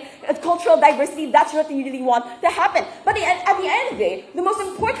particular cultural diversity. That's what you really want to happen. But at the end of the day, the most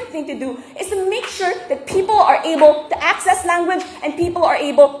important thing to do is to make sure that people are able to access language and people are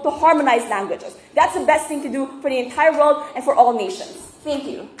able to harmonize languages. That's the best thing to do for the entire world and for all nations. Thank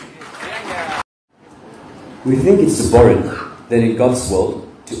you. We think it's abhorrent that in God's world,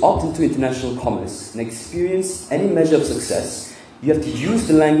 to opt into international commerce and experience any measure of success, you have to use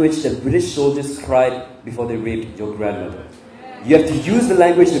the language that British soldiers cried before they raped your grandmother. You have to use the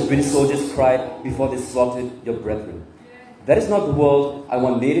language that British soldiers cried before they slaughtered your brethren. That is not the world I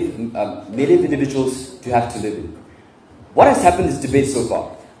want native individuals to have to live in. What has happened in this debate so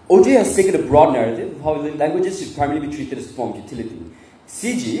far? OJ has taken a broad narrative of how languages should primarily be treated as a form of utility.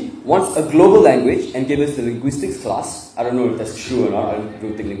 CG wants a global language and gave us the linguistics class. I don't know if that's true or not, I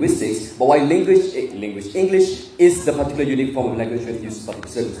don't think linguistics, but why English is the particular unique form of language we have to use in particular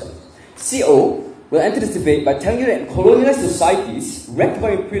circumstances. CO will enter this debate by telling you that in colonialized societies wrecked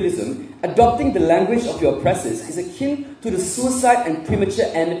by imperialism, adopting the language of your oppressors is akin to the suicide and premature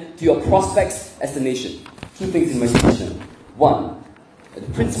end to your prospects as a nation. Two things in my submission. One, the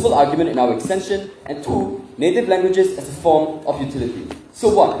principal argument in our extension, and two, native languages as a form of utility.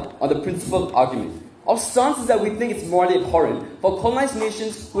 So one, on the principal argument. Our stance is that we think it's morally abhorrent for colonized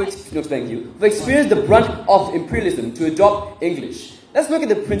nations who experience the brunt of imperialism to adopt English. Let's look at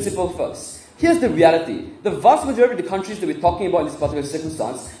the principle first. Here's the reality. The vast majority of the countries that we're talking about in this particular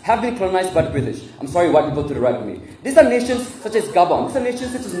circumstance have been colonized by the British. I'm sorry, white people to the right of me. These are nations such as Gabon. These are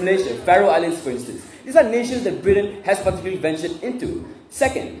nations such as Malaysia, Faroe Islands, for instance. These are nations that Britain has particularly ventured into.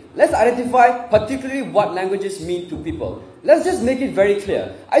 Second, let's identify particularly what languages mean to people. Let's just make it very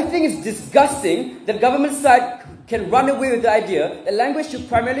clear. I think it's disgusting that government side can run away with the idea that language should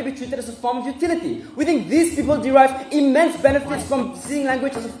primarily be treated as a form of utility. We think these people derive immense benefits from seeing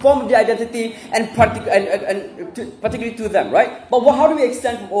language as a form of their identity and particularly to them, right? But how do we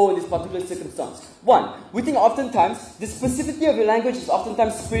extend from in this particular circumstance? One, we think oftentimes the specificity of your language is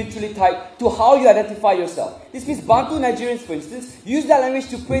oftentimes spiritually tied to how you identify yourself. This means Bantu Nigerians, for instance, use their language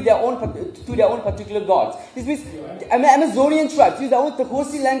to pray to their own particular gods. This means Amazonian tribes use their own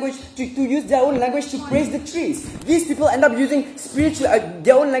Takosi language to use their own language to praise the trees. These people end up using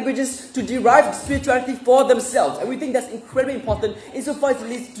their own languages to derive spirituality for themselves. And we think that's incredibly important insofar as it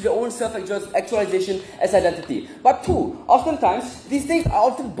leads to their own self-actualization as identity. But two, oftentimes, these things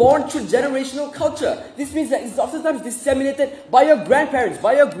are often born through generational culture. This means that it's oftentimes disseminated by your grandparents,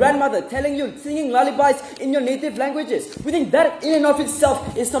 by your grandmother, telling you, singing lullabies in your native languages. We think that in and of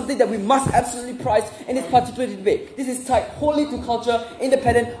itself is something that we must absolutely prize in this particular debate. This is tied wholly to culture,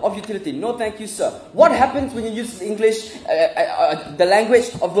 independent of utility. No thank you, sir. What happens when you use English, the language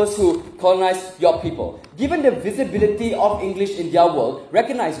of those who colonize your people? Given the visibility of English in their world,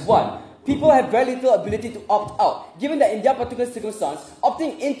 recognize one, people have very little ability to opt out. Given that in their particular circumstance,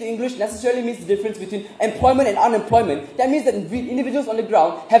 opting into English necessarily means the difference between employment and unemployment. That means that individuals on the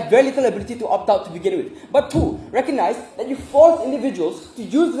ground have very little ability to opt out to begin with. But two, recognize that you force individuals to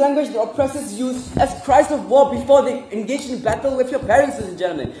use the language that oppressors use as cries of war before they engage in battle with your parents, ladies and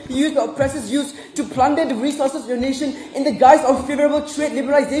gentlemen. You use the oppressors use to plunder the resources of your nation in the guise of favorable trade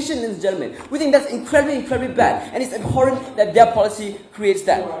liberalization, ladies and gentlemen. We think that's incredibly bad, and it's abhorrent that their policy creates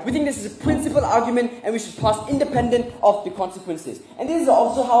that. We think this is a principal argument, and we should pass independent of the consequences. And this is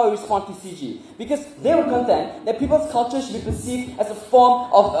also how I respond to CG, because they were content that people's culture should be perceived as a form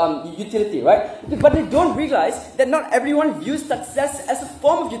of utility, right? But they don't realize that not everyone views success as a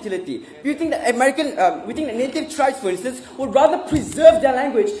form of utility. We think that we think that native tribes, for instance, would rather preserve their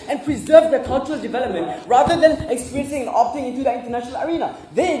language and preserve their cultural development rather than experiencing and opting into the international arena.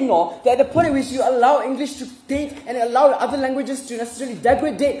 They ignore that at the point at which you allow English to taint and allow other languages to necessarily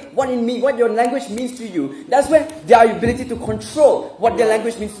degrade what your language means to you, that's when their ability to control what their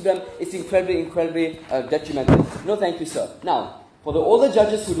language means to them is incredibly detrimental. No thank you, sir. Now, for the older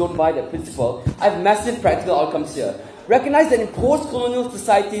judges who don't buy that principle, I have massive practical outcomes here. Recognize that in post-colonial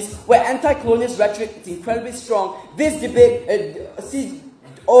societies where anti-colonialist rhetoric is incredibly strong, this debate,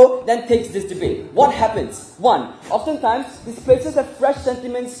 then takes this debate. What happens? One, oftentimes these places have fresh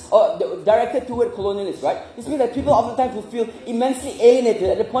sentiments directed toward colonialists, right? This means that people oftentimes will feel immensely alienated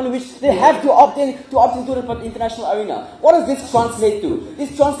at the point at which they have to opt into the international arena. What does this translate to?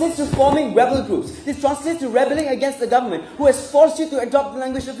 This translates to forming rebel groups. This translates to rebelling against the government who has forced you to adopt the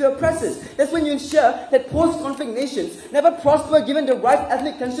language of your oppressors. That's when you ensure that post-conflict nations never prosper given the rife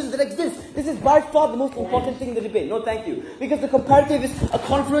ethnic tensions that exist. This is by far the most important thing in the debate. No thank you. Because the comparative is a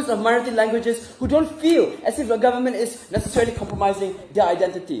confluence of minority languages who don't feel as if the government is necessarily compromising their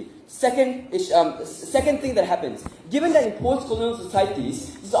identity. Second thing that happens, given that in post-colonial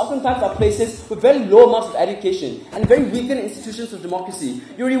societies, these oftentimes are places with very low amounts of education and very weakened institutions of democracy,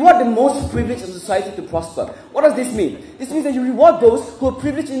 you reward the most privileged in society to prosper. What does this mean? This means that you reward those who are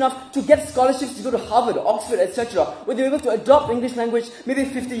privileged enough to get scholarships to go to Harvard, Oxford, etc., where they were able to adopt English language maybe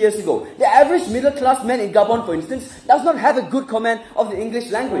 50 years ago. The average middle-class man in Gabon, for instance, does not have a good command of the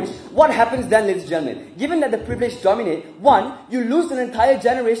English language. What happens then, ladies and gentlemen? Given that the privileged dominate, one, you lose an entire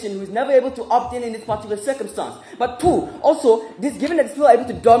generation who is never able to opt in this particular circumstance. But two, also, given that people are able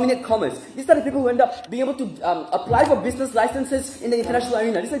to dominate commerce, these are the people who end up being able to apply for business licenses in the international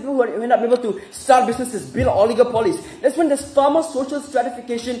arena. These are the people who end up able to start businesses, build oligopolies. That's when there's far more social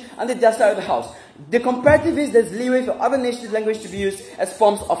stratification under their side of the house. The comparative is there's leeway for other nations' language to be used as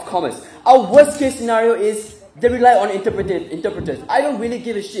forms of commerce. Our worst case scenario is they rely on interpreters. I don't really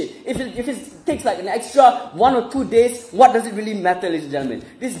give a shit. If it takes like an extra 1 or 2 days, what does it really matter, ladies and gentlemen?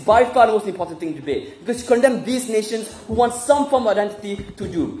 This is by far the most important thing to debate. Because you condemn these nations who want some form of identity to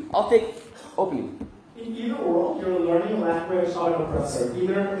do. I'll take opening. In either world, you're learning a language of an oppressor,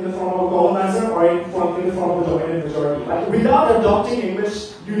 either in the form of a colonizer or in the form of a dominant majority. Like, without adopting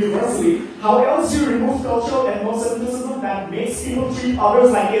English universally, how else do you remove cultural ethnocentrism that makes people treat others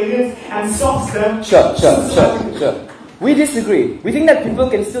like aliens and stops them? Sure. We disagree. We think that people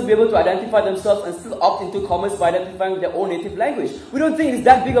can still be able to identify themselves and still opt into commerce by identifying with their own native language. We don't think it's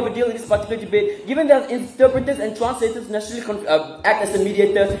that big of a deal in this particular debate, given that interpreters and translators necessarily act as a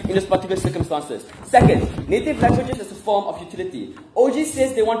mediator in those particular circumstances. Second, native languages as a form of utility. OG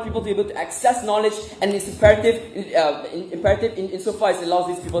says they want people to be able to access knowledge, and it's imperative insofar as it allows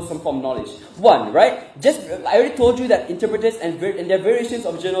these people some form of knowledge. One, right? I already told you that interpreters and their variations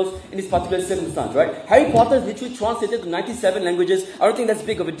of journals in this particular circumstance, right? Harry Potter is literally translated to 97 languages. I don't think that's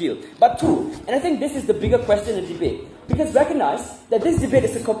big of a deal. But two, and I think this is the bigger question in the debate, because recognize that this debate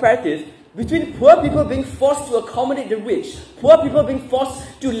is a comparative. between poor people being forced to accommodate the rich, poor people being forced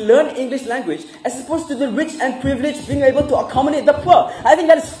to learn English language, as opposed to the rich and privileged being able to accommodate the poor. I think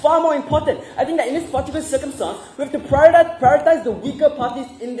that is far more important. I think that in this particular circumstance, we have to prioritize the weaker parties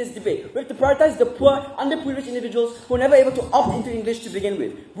in this debate. We have to prioritize the poor, underprivileged individuals who are never able to opt into English to begin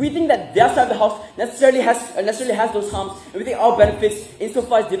with. We think that their side of the house necessarily has those harms, and we think our benefits,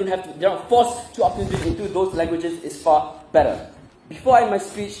 insofar as they are forced to opt into those languages, is far better. Before I end my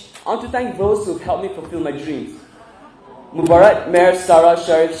speech, I want to thank those who have helped me fulfill my dreams. Mubarak, Mer, Sarah,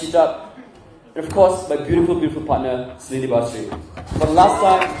 Sharif, Shitab, and of course, my beautiful, beautiful partner, Cellini Basri. For the last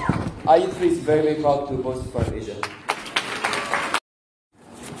time, IE3 is very, very proud to host in front of Asia.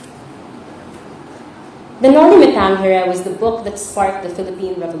 The Noli Me Tangere was the book that sparked the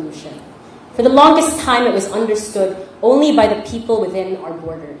Philippine Revolution. For the longest time, it was understood only by the people within our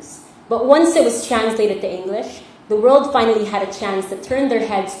borders. But once it was translated to English, the world finally had a chance to turn their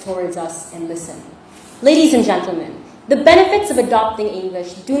heads towards us and listen. Ladies and gentlemen, the benefits of adopting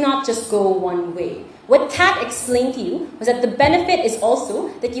English do not just go one way. What Kat explained to you was that the benefit is also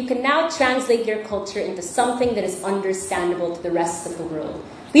that you can now translate your culture into something that is understandable to the rest of the world.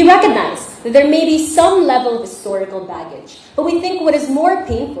 We recognize that there may be some level of historical baggage, but we think what is more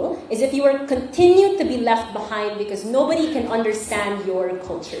painful is if you are continued to be left behind because nobody can understand your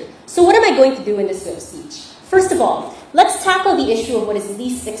culture. So what am I going to do in this speech? First of all, let's tackle the issue of what is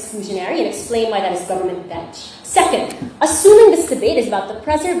least exclusionary and explain why that is government bench. Second, assuming this debate is about the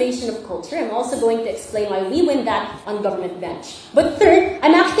preservation of culture, I'm also going to explain why we win that on government bench. But third,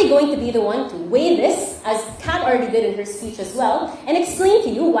 I'm actually going to be the one to weigh this, as Kat already did in her speech as well, and explain to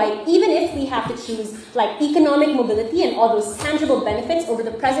you why even if we have to choose like economic mobility and all those tangible benefits over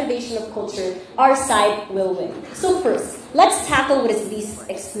the preservation of culture, our side will win. So first, let's tackle what is least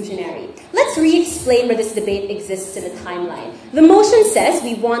exclusionary. Let's re-explain where this debate exists in the timeline. The motion says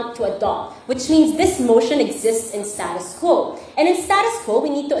we want to adopt, which means this motion exists in status quo. And in status quo, we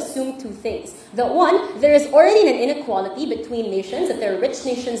need to assume two things. The one, there is already an inequality between nations, that there are rich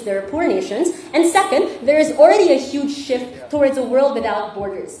nations, there are poor nations. And second, there is already a huge shift towards a world without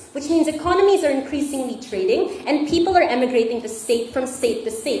borders, which means economies are increasingly trading and people are emigrating from state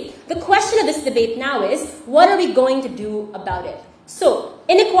to state. The question of this debate now is, what are we going to do about it? So,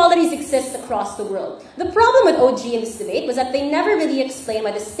 inequalities exist across the world. The problem with OG in this debate was that they never really explained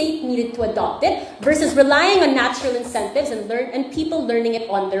why the state needed to adopt it versus relying on natural incentives and people learning it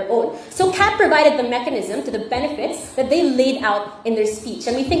on their own. So Kat provided the mechanism to the benefits that they laid out in their speech,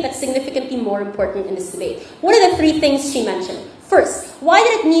 and we think that's significantly more important in this debate. What are the three things she mentioned? First, why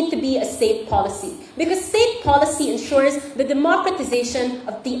did it need to be a state policy? Because state policy ensures the democratization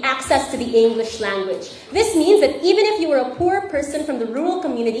of the access to the English language. This means that even if you were a poor person from the rural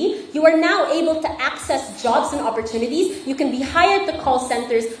community, you are now able to access jobs and opportunities. You can be hired to call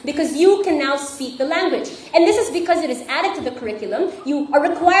centers because you can now speak the language. And this is because it is added to the curriculum. You are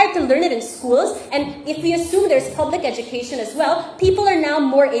required to learn it in schools. And if we assume there's public education as well, people are now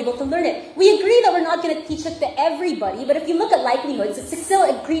more able to learn it. We agree that we're not going to teach it to everybody, but if you look at likelihoods, it's still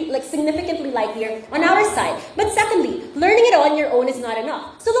significantly likelier on our side. But secondly, learning it on your own is not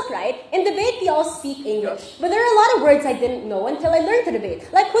enough. So look, right, in debate we all speak English, but there are a lot of words I didn't know until I learned to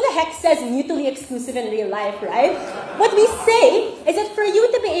debate. Like who the heck says mutually exclusive in real life, right? What we say is that for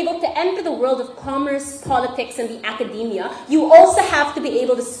you to be able to enter the world of commerce, politics, and the academia, you also have to be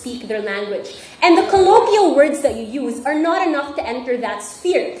able to speak their language. And the colloquial words that you use are not enough to enter that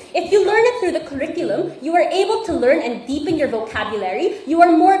sphere. If you learn it through the curriculum, you are able to learn and deepen your vocabulary. You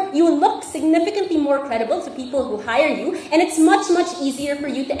will look significantly more credible to people who hire you, and it's much, much easier for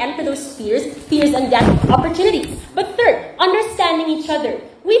you to enter those spheres and get opportunities. But third, understanding each other.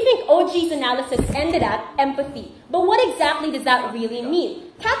 We think OG's analysis ended at empathy. But what exactly does that really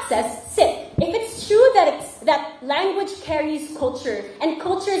mean? Kat says, sit. If it's true that language carries culture, and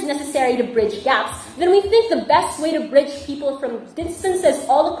culture is necessary to bridge gaps, then we think the best way to bridge people from distances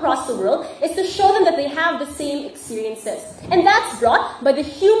all across the world is to show them that they have the same experiences. And that's brought by the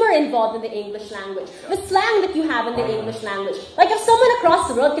humor involved in the English language, the slang that you have in the English language. Like if someone across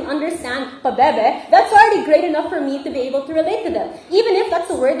the world can understand pabebe, that's already great enough for me to be able to relate to them, even if that's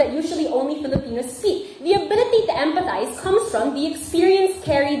a word that usually only Filipinos speak. The ability to empathize comes from the experience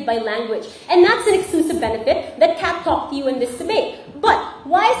carried by language, and that's an exclusive benefit that Kat talked to you in this debate. But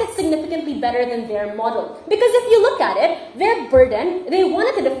why is it significantly better than their model? Because if you look at it, their burden, they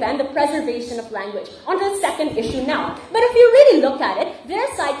wanted to defend the preservation of language. On to the second issue now. But if you really look at it, their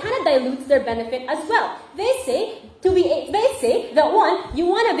side kind of dilutes their benefit as well. They say that one, you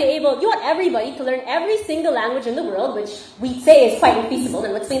want everybody to learn every single language in the world, which we say is quite infeasible,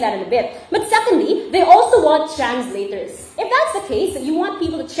 and we'll explain that in a bit. But secondly, they also want translators. If that's the case, that you want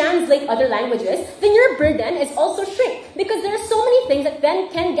people to translate other languages, then your burden is also shrink, because there are so many things that then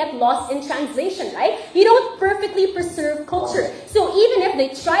can get lost in translation, right? You don't perfectly preserve culture. So even if they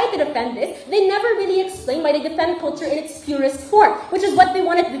try to defend this, they never really explain why they defend culture in its purest form, which is what they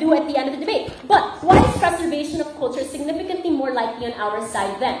wanted to do at the end of the debate. But why is preservation of culture significantly more likely on our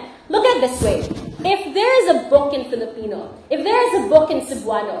side then? Look at it this way. If there is a book in Filipino, if there is a book in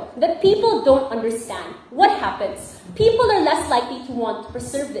Cebuano that people don't understand, what happens? People are less likely to want to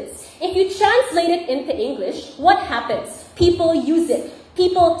preserve this. If you translate it into English, what happens? People use it.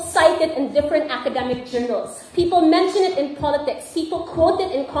 People cite it in different academic journals. People mention it in politics. People quote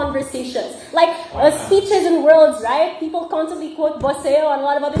it in conversations. Like speeches in worlds, right? People constantly quote Boseo and a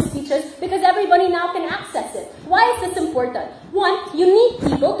lot of other speeches because everybody now can access it. Why is this important? One, you need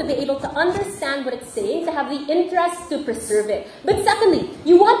people to be able to understand what it's saying, to have the interest to preserve it. But secondly,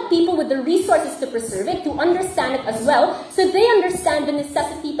 you want people with the resources to preserve it, to understand it as well, so they understand the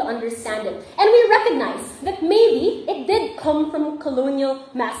necessity to understand it. And we recognize that maybe it did come from colonial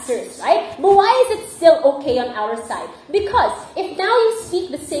masters, right? But why is it still okay on our side? Because if now you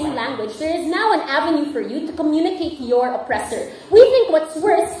speak the same language, there is now an avenue for you to communicate to your oppressor. We think what's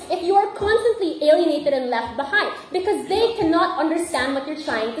worse if you are constantly alienated and left behind because they cannot understand what you're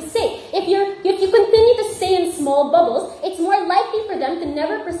trying to say. If you continue to stay in small bubbles, it's more likely for them to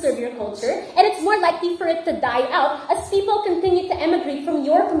never preserve your culture, and it's more likely for it to die out as people continue to emigrate from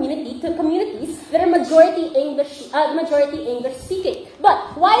your community to communities that are majority English speaking.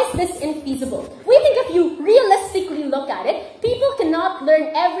 But why is this infeasible? We think if you realistically look at it, people cannot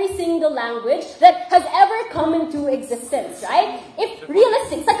learn every single language that has ever come into existence, right? If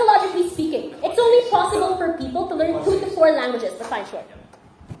realistic, psychologically speaking, it's only possible for people to learn 2 to 4 languages. But fine, sure.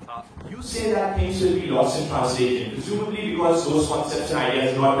 You say that things will be lost in translation, presumably because those concepts and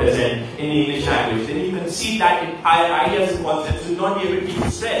ideas are not present in the English language. Then you can see that entire ideas and concepts will not be able to be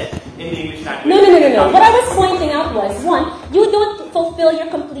expressed in the English language. No. What I was pointing out was, one, you don't fulfill your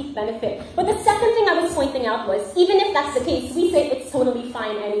complete benefit. But the second thing I was pointing out was, even if that's the case, we say it's totally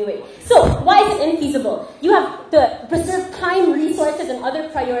fine anyway. So, why is it infeasible? You have to preserve time, resources, and other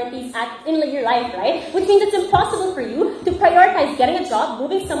priorities in your life, right? Which means it's impossible for you to prioritize getting a job,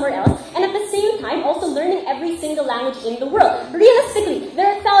 moving somewhere else, and at the same time also learning every single language in the world. Realistically,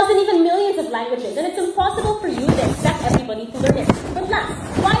 there are thousands, even millions of languages, and it's impossible for you to expect everybody to learn it. But last,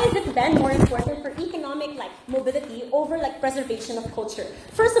 why is it then more important for economic mobility over preservation of culture?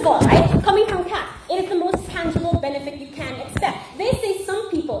 First of all, right, coming from CAT, it is the most tangible benefit you can expect. They say some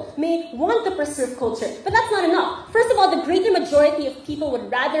people may want to preserve culture, but that's not enough. First of all, the greater majority of people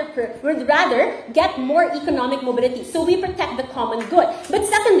would rather get more economic mobility, so we protect the common good. But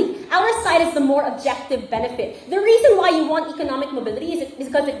secondly, our side is the more objective benefit. The reason why you want economic mobility is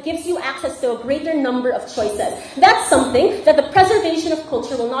because it gives you access to a greater number of choices. That's something that the preservation of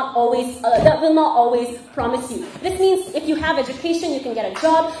culture will not always promise you. This means if you have education, you can get a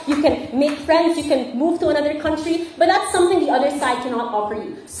job, you can make friends, you can move to another country, but that's something the other side cannot offer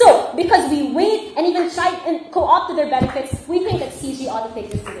you. So, because we wait and even try and co-opt to their benefits, we think that CG ought to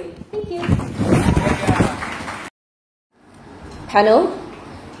take this away. Thank you. Panel,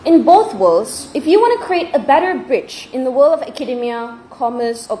 in both worlds, if you want to create a better bridge in the world of academia,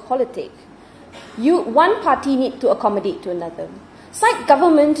 commerce, or politics, one party needs to accommodate to another. Side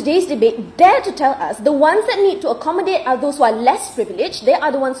government, today's debate, dare to tell us the ones that need to accommodate are those who are less privileged. They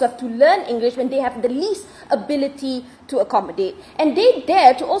are the ones who have to learn English when they have the least ability to accommodate. And they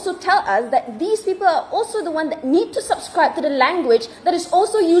dare to also tell us that these people are also the ones that need to subscribe to the language that is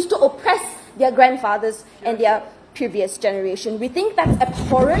also used to oppress their grandfathers and their previous generation. We think that's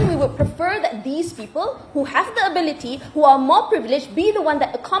abhorrent. We would prefer that these people who have the ability, who are more privileged, be the one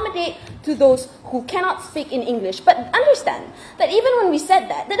that accommodate to those who cannot speak in English. But understand that even when we said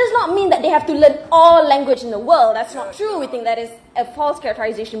that, that does not mean that they have to learn all language in the world. That's not true. We think that is a false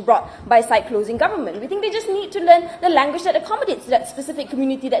characterization brought by side-closing government. We think they just need to learn the language that accommodates that specific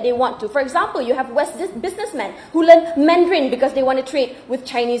community that they want to. For example, you have West businessmen who learn Mandarin because they want to trade with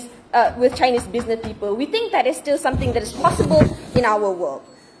Chinese business people. We think that is still something that is possible in our world.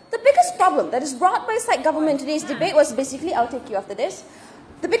 The biggest problem that is brought by side government in today's debate was basically, I'll take you after this,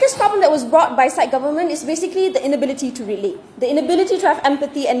 The biggest problem that was brought by side government is basically the inability to relate, the inability to have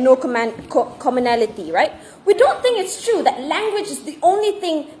empathy and no commonality, right? We don't think it's true that language is the only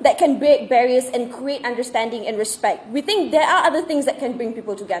thing that can break barriers and create understanding and respect. We think there are other things that can bring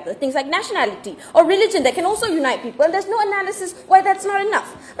people together, things like nationality or religion that can also unite people, and there's no analysis why that's not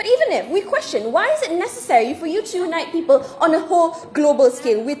enough. But even if we question, why is it necessary for you to unite people on a whole global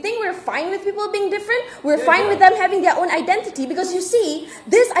scale? We think we're fine with people being different, we're fine with them having their own identity, because you see,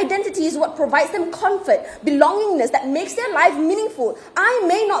 this identity is what provides them comfort, belongingness, that makes their life meaningful. I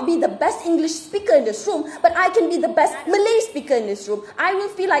may not be the best English speaker in this room, but I can be the best Malay speaker in this room. I will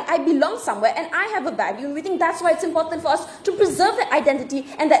feel like I belong somewhere and I have a value, and we think that's why it's important for us to preserve that identity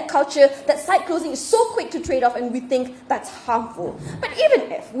and that culture. That side closing is so quick to trade off, and we think that's harmful. But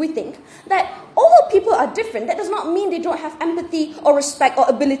even if we think that although people are different, that does not mean they don't have empathy or respect or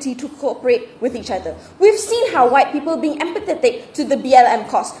ability to cooperate with each other. We've seen how white people being empathetic to the BLM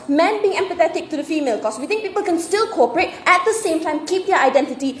cause, men being empathetic to the female cause. We think people can still cooperate, at the same time keep their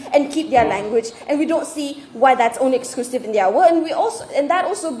identity and keep their language, and we don't see why that's only exclusive in their world. And that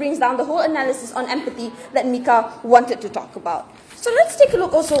also brings down the whole analysis on empathy that Mika wanted to talk about. So let's take a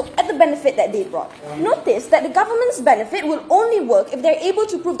look also at the benefit that they brought. Notice that the government's benefit will only work if they're able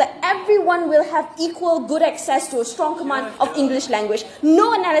to prove that everyone will have equal good access to a strong command of English language.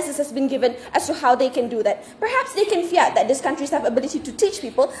 No analysis has been given as to how they can do that. Perhaps they can fiat that these countries have ability to teach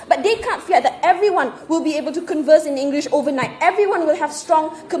people, but they can't fiat that everyone will be able to converse in English overnight. Everyone will have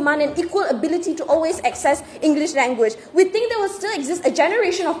strong command and equal ability to always access English language. We think there will still exist a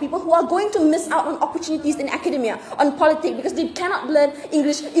generation of people who are going to miss out on opportunities in academia, on politics, because they cannot learn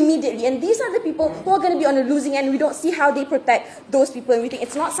English immediately, and these are the people who are going to be on the losing end. We don't see how they protect those people, and we think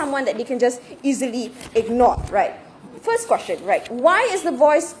it's not someone that they can just easily ignore, right? First question, right? Why is the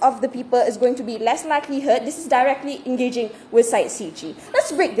voice of the people is going to be less likely heard? This is directly engaging with side CG.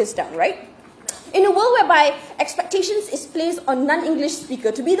 Let's break this down, right? In a world whereby expectations is placed on non-English speaker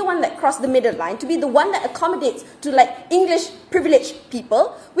to be the one that cross the middle line, to be the one that accommodates to like English privileged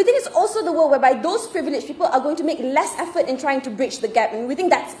people, we think it's also the world whereby those privileged people are going to make less effort in trying to bridge the gap, and we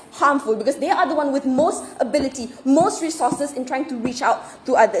think that's harmful because they are the one with most ability, most resources in trying to reach out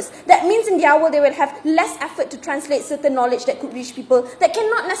to others. That means in their world they will have less effort to translate certain knowledge that could reach people that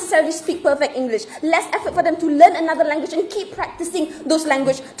cannot necessarily speak perfect English, less effort for them to learn another language and keep practicing those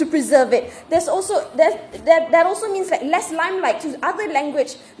language to preserve it. That also means like less limelight to other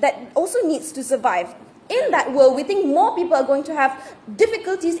language that also needs to survive. In that world, we think more people are going to have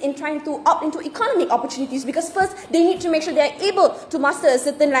difficulties in trying to opt into economic opportunities, because first they need to make sure they're able to master a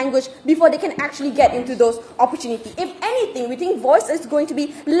certain language before they can actually get into those opportunities. If anything, we think voice is going to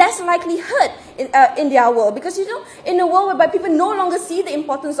be less likely heard in their world, because you know, in a world whereby people no longer see the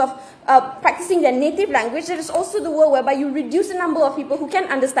importance of practicing their native language, there is also the world whereby you reduce the number of people who can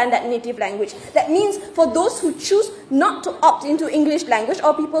understand that native language. That means for those who choose not to opt into English language,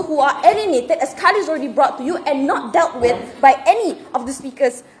 or people who are alienated, as Khalis already brought to you, and not dealt with by any of the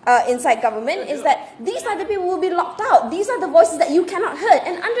speakers inside government, is that these are the people who will be locked out. These are the voices that you cannot hear,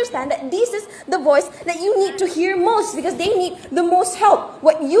 and understand that this is the voice that you need to hear most, because they need the most help.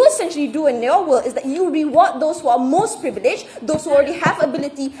 What you essentially do in your world is that you reward those who are most privileged, those who already have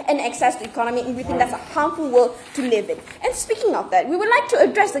ability and access to economy, and we think that's a harmful world to live in. And speaking of that, we would like to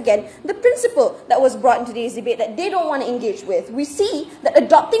address again the principle that was brought in today's debate that they don't want to engage with. We see that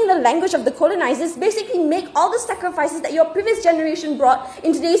adopting the language of the colonizers basically make all the sacrifices that your previous generation brought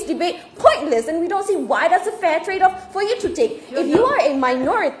in today's debate pointless, and we don't see why that's a fair trade-off for you to take. If you are a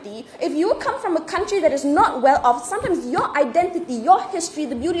minority, if you come from a country that is not well off, sometimes your identity, your history,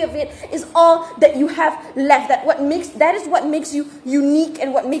 the beauty of it is all that you have left. That is what makes you unique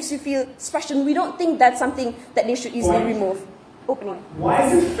and what makes you feel special. We don't think that's something that they should easily remove. Opening. Why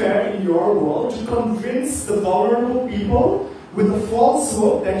is it fair in your world to convince the vulnerable people with the false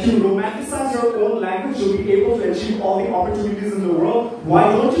hope that you romanticize your own language, you'll be able to achieve all the opportunities in the world?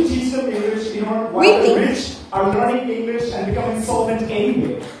 Why don't you teach them English in order while the rich are learning English and becoming solvent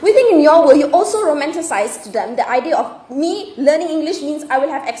anyway? We think in your world, you also romanticize to them the idea of me learning English means I will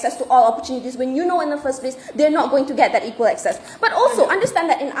have access to all opportunities, when you know in the first place they're not going to get that equal access. But also understand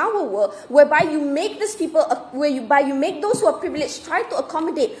that in our world, whereby you make these people, whereby you make those who are privileged try to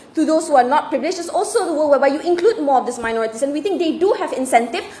accommodate to those who are not privileged, is also the world whereby you include more of these minorities, and we think they do have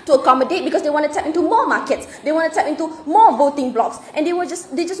incentive to accommodate because they want to tap into more markets, they want to tap into more voting blocks, and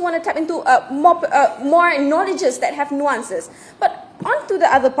they just want to tap into more knowledges that have nuances. But on to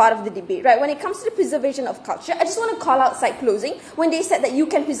the other part of the debate, right? When it comes to the preservation of culture, I just want to call out side closing when they said that you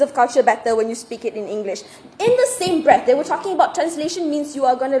can preserve culture better when you speak it in English. In the same breath, they were talking about translation means you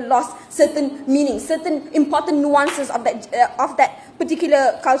are going to lose certain meanings, certain important nuances of that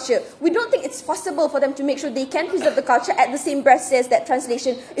particular culture. We don't think it's possible for them to make sure they can preserve the culture at the same breath says that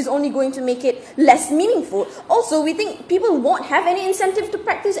translation is only going to make it less meaningful. Also, we think people won't have any incentive to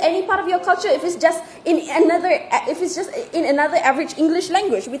practice any part of your culture if it's just in another average English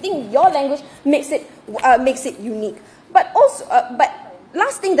language. We think your language makes it unique. But also,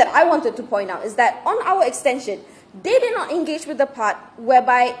 last thing that I wanted to point out is that on our extension, they did not engage with the part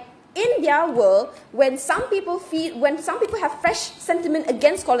whereby in their world, when some people have fresh sentiment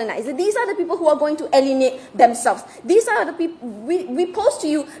against colonizers, these are the people who are going to alienate themselves. These are the people, we pose to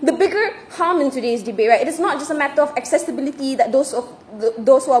you the bigger harm in today's debate, right? It is not just a matter of accessibility that those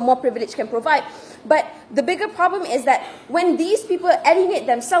who are more privileged can provide, but the bigger problem is that when these people alienate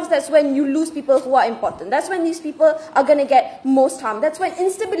themselves, that's when you lose people who are important. That's when these people are going to get most harm. That's when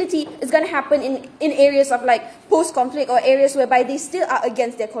instability is going to happen in areas of like post-conflict or areas whereby they still are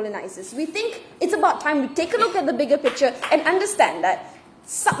against their colonizers. We think it's about time we take a look at the bigger picture and understand that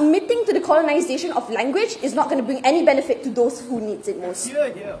submitting to the colonization of language is not going to bring any benefit to those who need it most.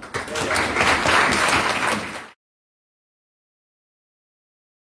 Yeah.